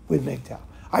started with MGTOW.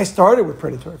 I started with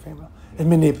predatory female and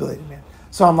manipulated man.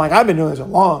 So I'm like, I've been doing this a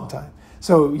long time.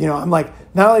 So, I'm like,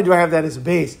 not only do I have that as a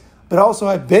base, but also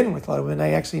I've been with a lot of women.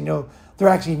 I actually know they're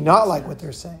actually not like what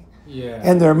they're saying. Yeah.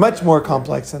 And they're much more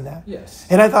complex than that. Yes.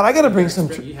 And I thought, I got to bring some...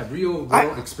 You have real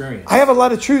world experience. I have a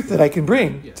lot of truth that I can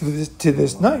bring to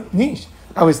this niche,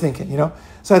 I was thinking,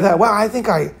 So I thought, wow, I think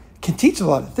I can teach a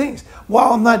lot of things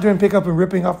while I'm not doing pickup and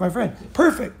ripping off my friend.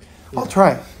 Perfect. I'll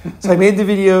try it. So I made the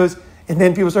videos, and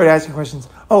then people started asking questions.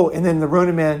 Oh, and then the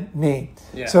Ronin Man name.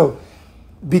 Yeah. So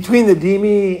between the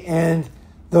Demi and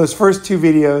those first two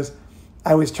videos,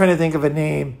 I was trying to think of a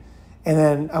name, and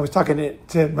then I was talking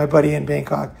to my buddy in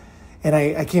Bangkok, and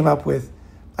I came up with,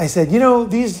 I said,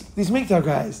 these MGTOW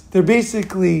guys, they're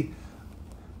basically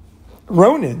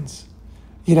Ronins.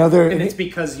 And it's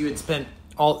because you had spent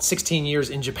all 16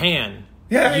 years in Japan.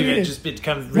 Yeah, you had just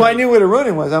become really... Well, I knew what a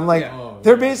Ronin was. I'm like,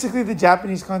 they're yeah. basically the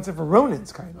Japanese concept for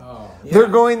Ronins, kind of. Oh. Yeah. They're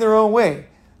going their own way.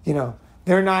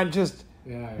 They're not just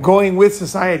going with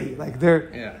society. Like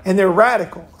and they're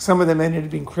radical. Some of them ended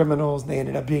up being criminals, and they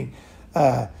ended up being,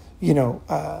 all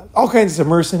kinds of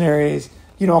mercenaries.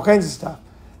 All kinds of stuff.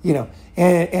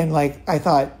 And like I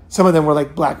thought, some of them were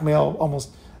like blackmail, almost,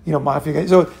 mafia guys.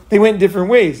 So they went different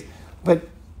ways, but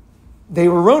they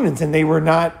were Ronins, and they were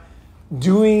not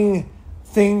doing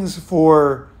things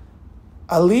for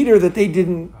a leader that they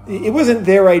didn't. It wasn't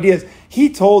their ideas. He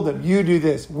told them, "You do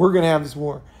this. We're going to have this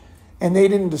war," and they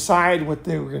didn't decide what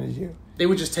they were going to do. They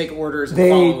would just take orders and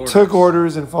follow orders. They took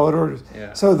orders and followed orders.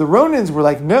 Yeah. So the Ronins were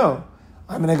like, "No,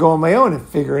 I'm going to go on my own and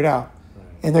figure it out."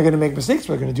 And they're going to make mistakes,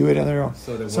 but they're going to do it on their own.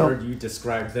 So the word you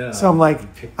described them. So I'm like,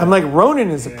 Ronin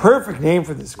is the perfect name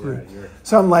for this group.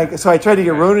 So I tried to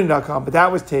get Ronin.com, but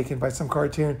that was taken by some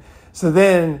cartoon. So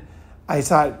then I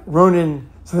thought Ronin.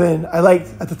 So then I liked,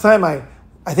 at the time, I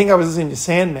think I was listening to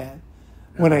Sandman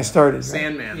when I started. Right?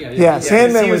 Sandman. Yeah,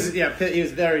 Sandman he was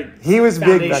very he was big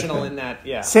back foundational then. in that.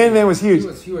 Yeah. Sandman was huge.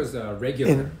 He was a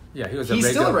regular. He was a regular. He's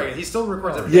still a regular. He still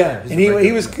records every day. Yeah, and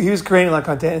he was creating a lot of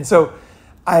content. And so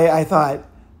I thought,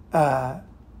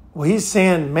 well, he's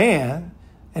Sandman,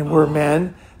 and we're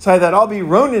men. So I thought, I'll be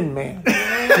Ronin Man.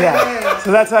 Yeah.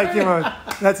 So that's how I came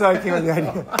up. That's how I came up with the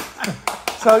idea.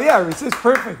 So yeah, it's just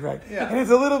perfect, right? Yeah. And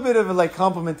it's a little bit of a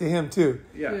compliment to him too.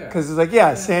 Yeah. Because it's like,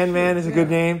 Sandman is a good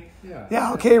name.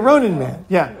 Yeah. Okay, Ronin Man.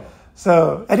 Yeah.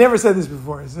 So I never said this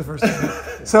before. It's the first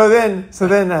time. So then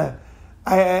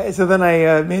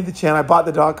I made the channel. I bought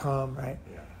the .com, right?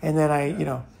 And then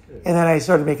and then I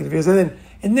started making the videos,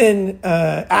 and then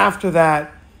after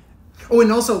that. Oh,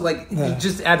 and also you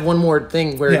just add one more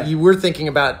thing where you were thinking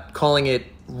about calling it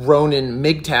Ronin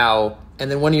MGTOW,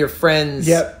 and then one of your friends.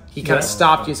 Yep. He kind of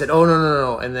stopped you and said, "Oh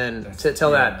no!" And then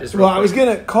tell that. Just I was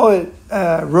gonna call it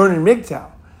Ronin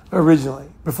MGTOW originally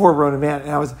before Ronin Man,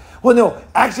 and I was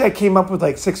actually I came up with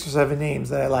 6 or 7 names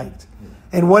that I liked,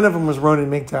 and one of them was Ronin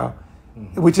MGTOW,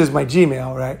 which is my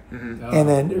Gmail, right? Mm-hmm. And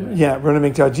then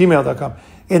Ronin MGTOW gmail.com,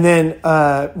 and then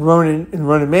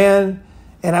Ronin Man,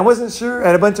 and I wasn't sure. I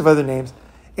had a bunch of other names,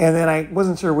 and then I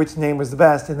wasn't sure which name was the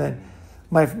best, and then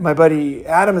my buddy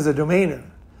Adam is a domainer.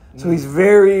 So he's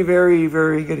very, very,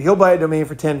 very good. He'll buy a domain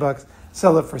for $10,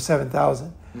 sell it for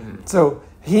 7,000. So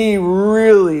he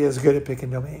really is good at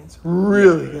picking domains.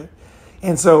 Really good.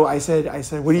 And so I said,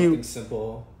 what do you?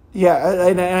 Simple. Yeah,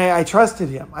 and I trusted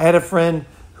him. I had a friend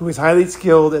who was highly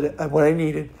skilled at what I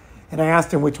needed, and I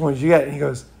asked him which ones you get, and he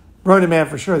goes, Ronin Man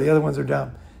for sure. The other ones are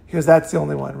dumb. He goes, that's the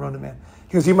only one, Ronin Man.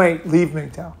 He goes, you might leave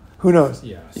MGTOW. Who knows?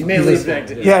 Yeah, You may leave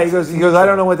MGTOW. Yeah, he goes, I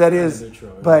don't know what that is,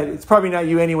 but it's probably not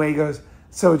you anyway. He goes,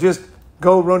 so just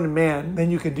go Ronin Man,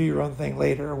 then you can do your own thing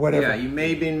later or whatever. Yeah, you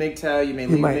may be in MGTOW, you may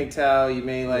leave MGTOW, you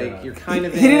may you're kind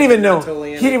of. He didn't even know.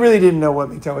 Totally He really didn't know what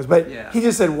MGTOW was, but he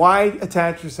just said, "Why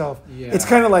attach yourself?" It's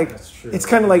kind of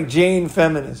like Jane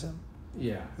feminism.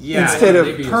 Yeah. Instead of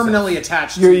permanently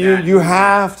attached to that. You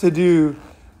have to do.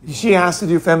 She has to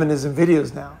do feminism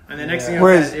videos now. And the next thing you know,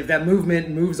 if that movement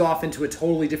moves off into a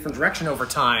totally different direction over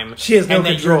time, she has no and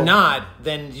control. then you're not,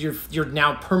 then you're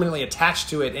now permanently attached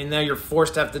to it, and now you're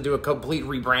forced to have to do a complete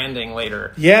rebranding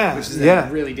later. Yeah, which is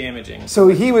really damaging. So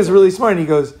he was really smart. And he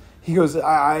goes,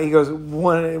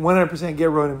 100%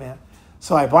 get Ronin Man.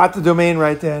 So I bought the domain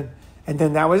right then, and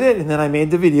then that was it. And then I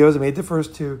made the videos. I made the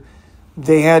first two.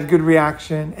 They had good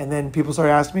reaction, and then people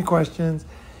started asking me questions.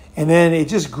 And then it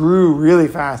just grew really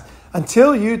fast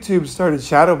until YouTube started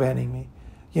shadow banning me.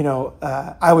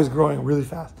 I was growing really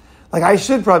fast. Like I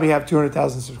should probably have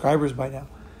 200,000 subscribers by now,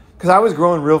 because I was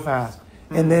growing real fast.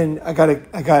 And then I got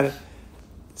a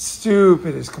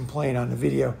stupidest complaint on the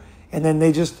video, and then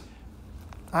they just,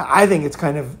 I think it's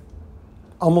kind of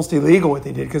almost illegal what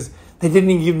they did, because they didn't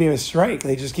even give me a strike.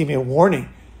 They just gave me a warning,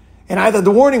 and I thought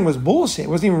the warning was bullshit. It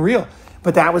wasn't even real.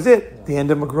 But that was it. The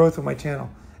end of my growth of my channel.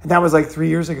 And that was like 3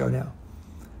 years ago now.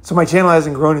 So my channel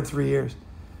hasn't grown in 3 years,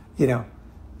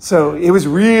 So it was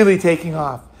really taking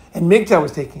off. And MGTOW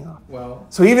was taking off. Well,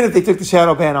 so even if they took the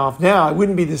shadow ban off now, it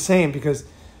wouldn't be the same, because,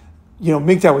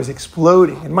 MGTOW was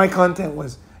exploding and my content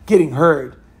was getting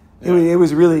heard. Yeah. It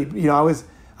was really, I was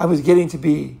getting to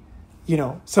be,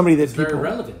 somebody that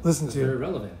people listen to. Very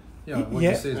relevant. Yeah, what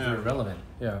you say is very relevant.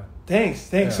 Yeah.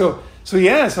 Thanks. Yeah. So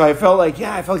I felt like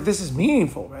this is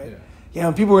meaningful, right?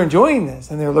 Yeah. People were enjoying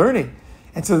this and they're learning.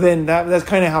 And so then that's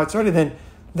kind of how it started.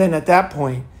 Then at that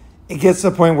point, it gets to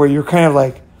the point where you're kind of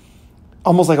like,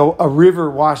 almost like a river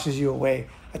washes you away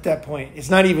at that point. It's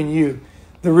not even you.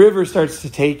 The river starts to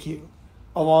take you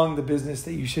along the business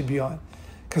that you should be on.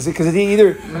 Because it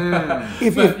either,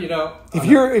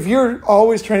 if you're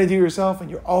always trying to do yourself and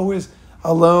you're always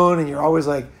alone and you're always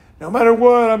like, no matter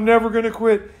what, I'm never going to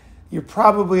quit, you're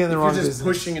probably in the wrong business.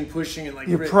 You're just pushing and like...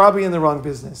 You're probably in the wrong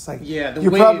business.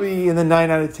 You're probably in the 9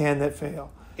 out of 10 that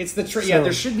fail. It's the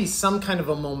there should be some kind of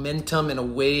a momentum and a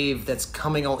wave that's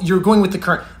coming. You're going with the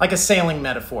current, like a sailing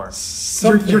metaphor.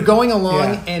 You're going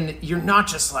along and you're not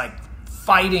just like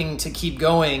fighting to keep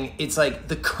going. It's like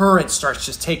the current starts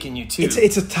just taking you too.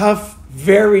 It's a tough,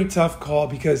 very tough call,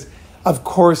 because of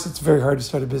course it's very hard to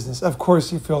start a business. Of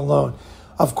course you feel alone.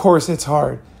 Of course it's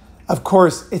hard. Of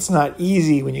course it's not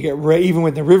easy when you get even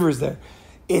when the river's there.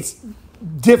 It's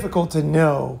difficult to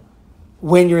know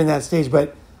when you're in that stage,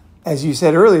 but as you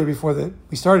said earlier before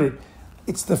we started,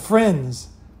 it's the friends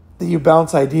that you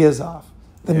bounce ideas off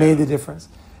that made the difference.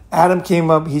 Adam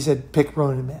came up, he said, pick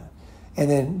Ronin Man. And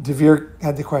then Devere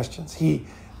had the questions.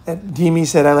 Demi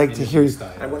said, I like to hear,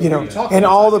 and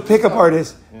all the pickup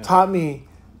artists taught me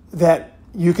that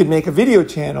you could make a video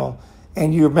channel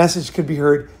and your message could be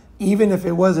heard even if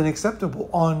it wasn't acceptable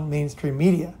on mainstream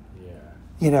media.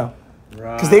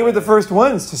 Because they were the first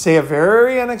ones to say a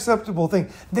very unacceptable thing.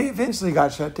 They eventually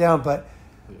got shut down, but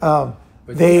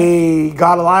they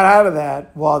got a lot out of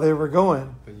that while they were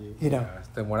going.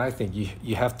 Then what I think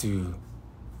you have to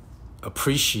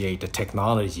appreciate the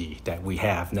technology that we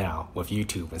have now with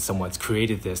YouTube, and someone's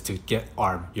created this to get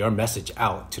your message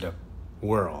out to the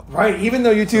world. Right, even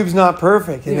though YouTube's not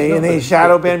perfect and they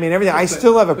shadow ban me and everything, I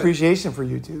still have appreciation for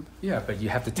YouTube. Yeah, but you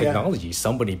have the technology. Yeah.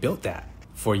 Somebody built that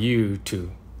for you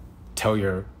to tell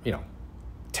your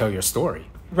story.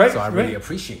 Right. So I really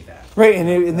appreciate that. Right,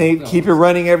 and they keep it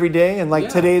running every day, and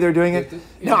today they're doing it.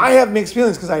 Now I have mixed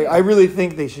feelings, because I really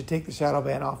think they should take the shadow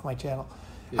ban off my channel.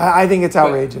 Yeah. I think it's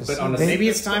outrageous. But maybe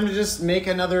it's time to just make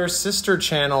another sister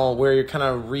channel where you're kind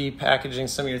of repackaging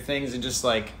some of your things and just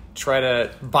like try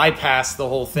to bypass the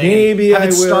whole thing. Maybe I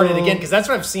will start it again, because that's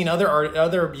what I've seen other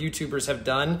YouTubers have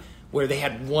done, where they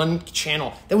had one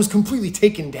channel that was completely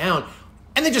taken down,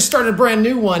 and they just started a brand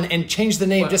new one and changed the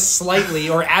name just slightly,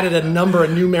 or added a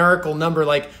numerical number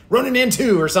like Ronin Man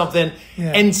 2 or something,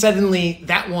 and suddenly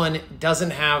that one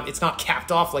it's not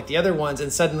capped off like the other ones,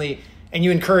 and suddenly and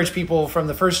you encourage people from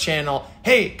the first channel,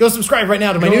 hey, go subscribe right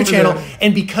now to my new channel.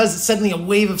 And because suddenly a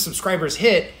wave of subscribers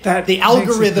hit, the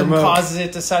algorithm causes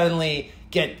it to suddenly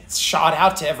get shot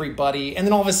out to everybody, and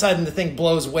then all of a sudden the thing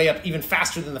blows way up even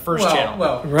faster than the first channel.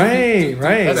 Well, right.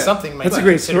 That's something. That's a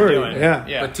great story.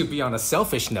 Yeah. But to be on a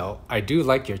selfish note, I do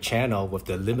like your channel with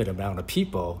the limited amount of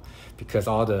people, because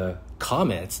all the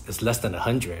comments is less than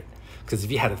 100. Because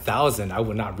if you had 1,000, I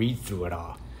would not read through it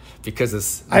all, because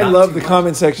it's. I love the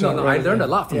comment section. No, I learned a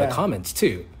lot from the comments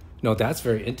too. No, that's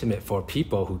very intimate for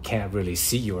people who can't really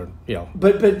see your,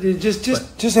 But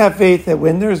just have faith that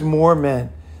when there's more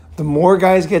men, the more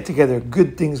guys get together,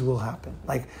 good things will happen.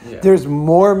 Like there's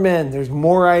more men, there's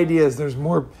more ideas, there's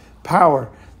more power,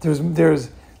 there's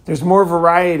more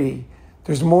variety,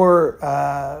 there's more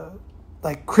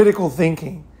like critical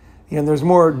thinking. There's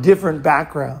more different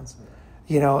backgrounds.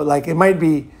 Like it might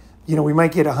be, we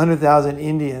might get 100,000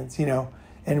 Indians,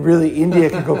 and really India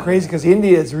can go crazy because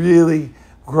India is really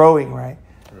growing, right?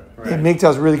 And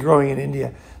MGTOW's really growing in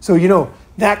India. So,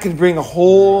 that could bring a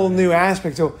whole new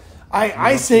aspect. So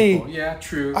I say,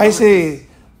 true. I say,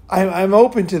 I'm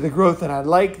open to the growth, and I'd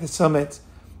like the summits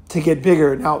to get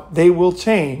bigger. Now, they will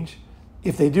change.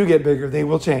 If they do get bigger, they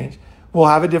will change. We'll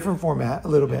have a different format a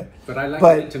little bit. But I like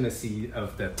the intimacy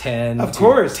of the 10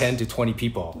 to 20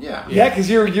 people. Yeah, because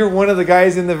you're one of the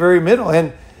guys in the very middle,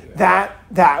 and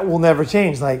that will never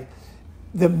change. Like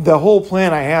the whole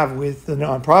plan I have with the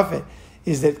nonprofit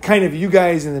is that kind of you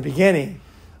guys in the beginning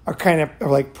are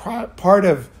like part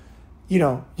of,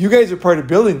 you guys are part of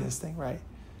building this thing, right?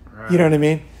 You know what I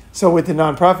mean? So with the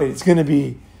nonprofit, it's going to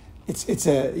be, it's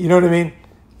a, you know what I mean?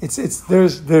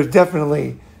 There's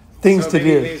definitely things to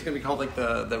do. Maybe it's going to be called like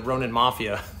the Ronin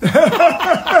Mafia.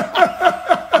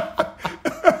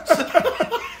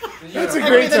 That's a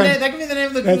great time. That could be the name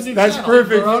of the new channel. That's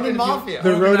perfect. The Ronin Mafia.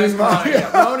 The Ronin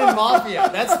Mafia. Ronin Mafia.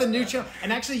 That's the new channel.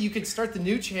 And actually, you could start the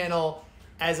new channel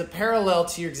as a parallel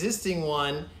to your existing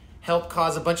one, help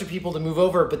cause a bunch of people to move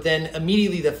over, but then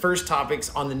immediately the first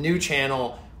topics on the new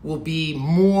channel will be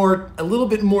a little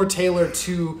bit more tailored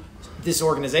to this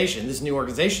organization, this new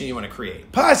organization you want to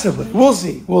create. Possibly. We'll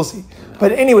see.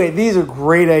 But anyway, these are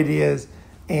great ideas,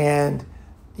 and,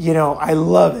 I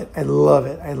love it.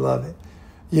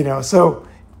 So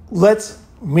let's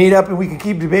meet up, and we can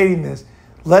keep debating this.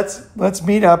 Let's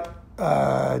meet up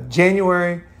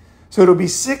January. So it'll be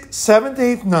 6th, 7th,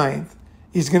 8th, 9th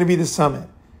is going to be the summit.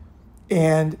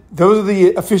 And those are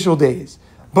the official days.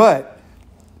 But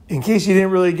in case you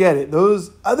didn't really get it,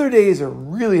 those other days are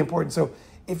really important. So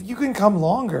if you can come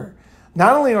longer,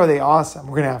 not only are they awesome,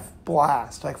 we're going to have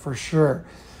blast, like for sure.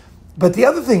 But the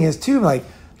other thing is too, like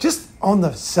just on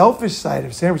the selfish side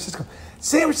of San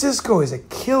Francisco is a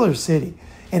killer city,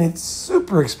 and it's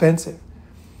super expensive.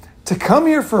 To come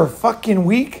here for a fucking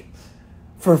week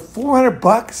for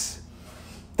 $400,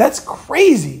 that's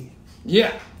crazy.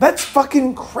 Yeah. That's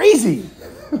fucking crazy.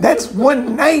 That's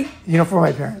one night, for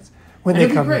my parents when they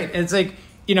come. Great. And it's like,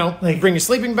 bring your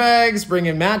sleeping bags, bring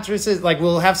in mattresses. Like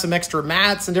we'll have some extra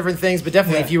mats and different things, but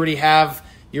definitely if you already have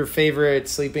your favorite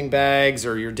sleeping bags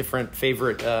or your different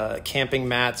favorite camping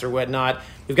mats or whatnot,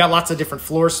 we've got lots of different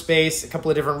floor space, a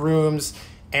couple of different rooms,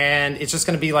 and it's just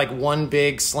going to be like one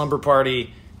big slumber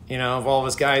party, of all of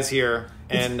us guys here,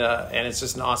 and it's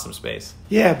just an awesome space.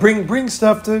 Yeah, bring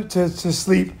stuff to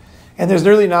sleep, and there's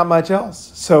really not much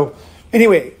else. So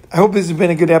anyway, I hope this has been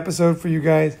a good episode for you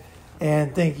guys,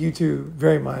 and thank you two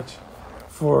very much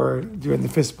for doing the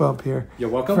fist bump here. You're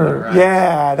welcome.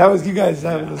 Yeah, that was you guys.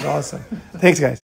 That was awesome. Thanks, guys.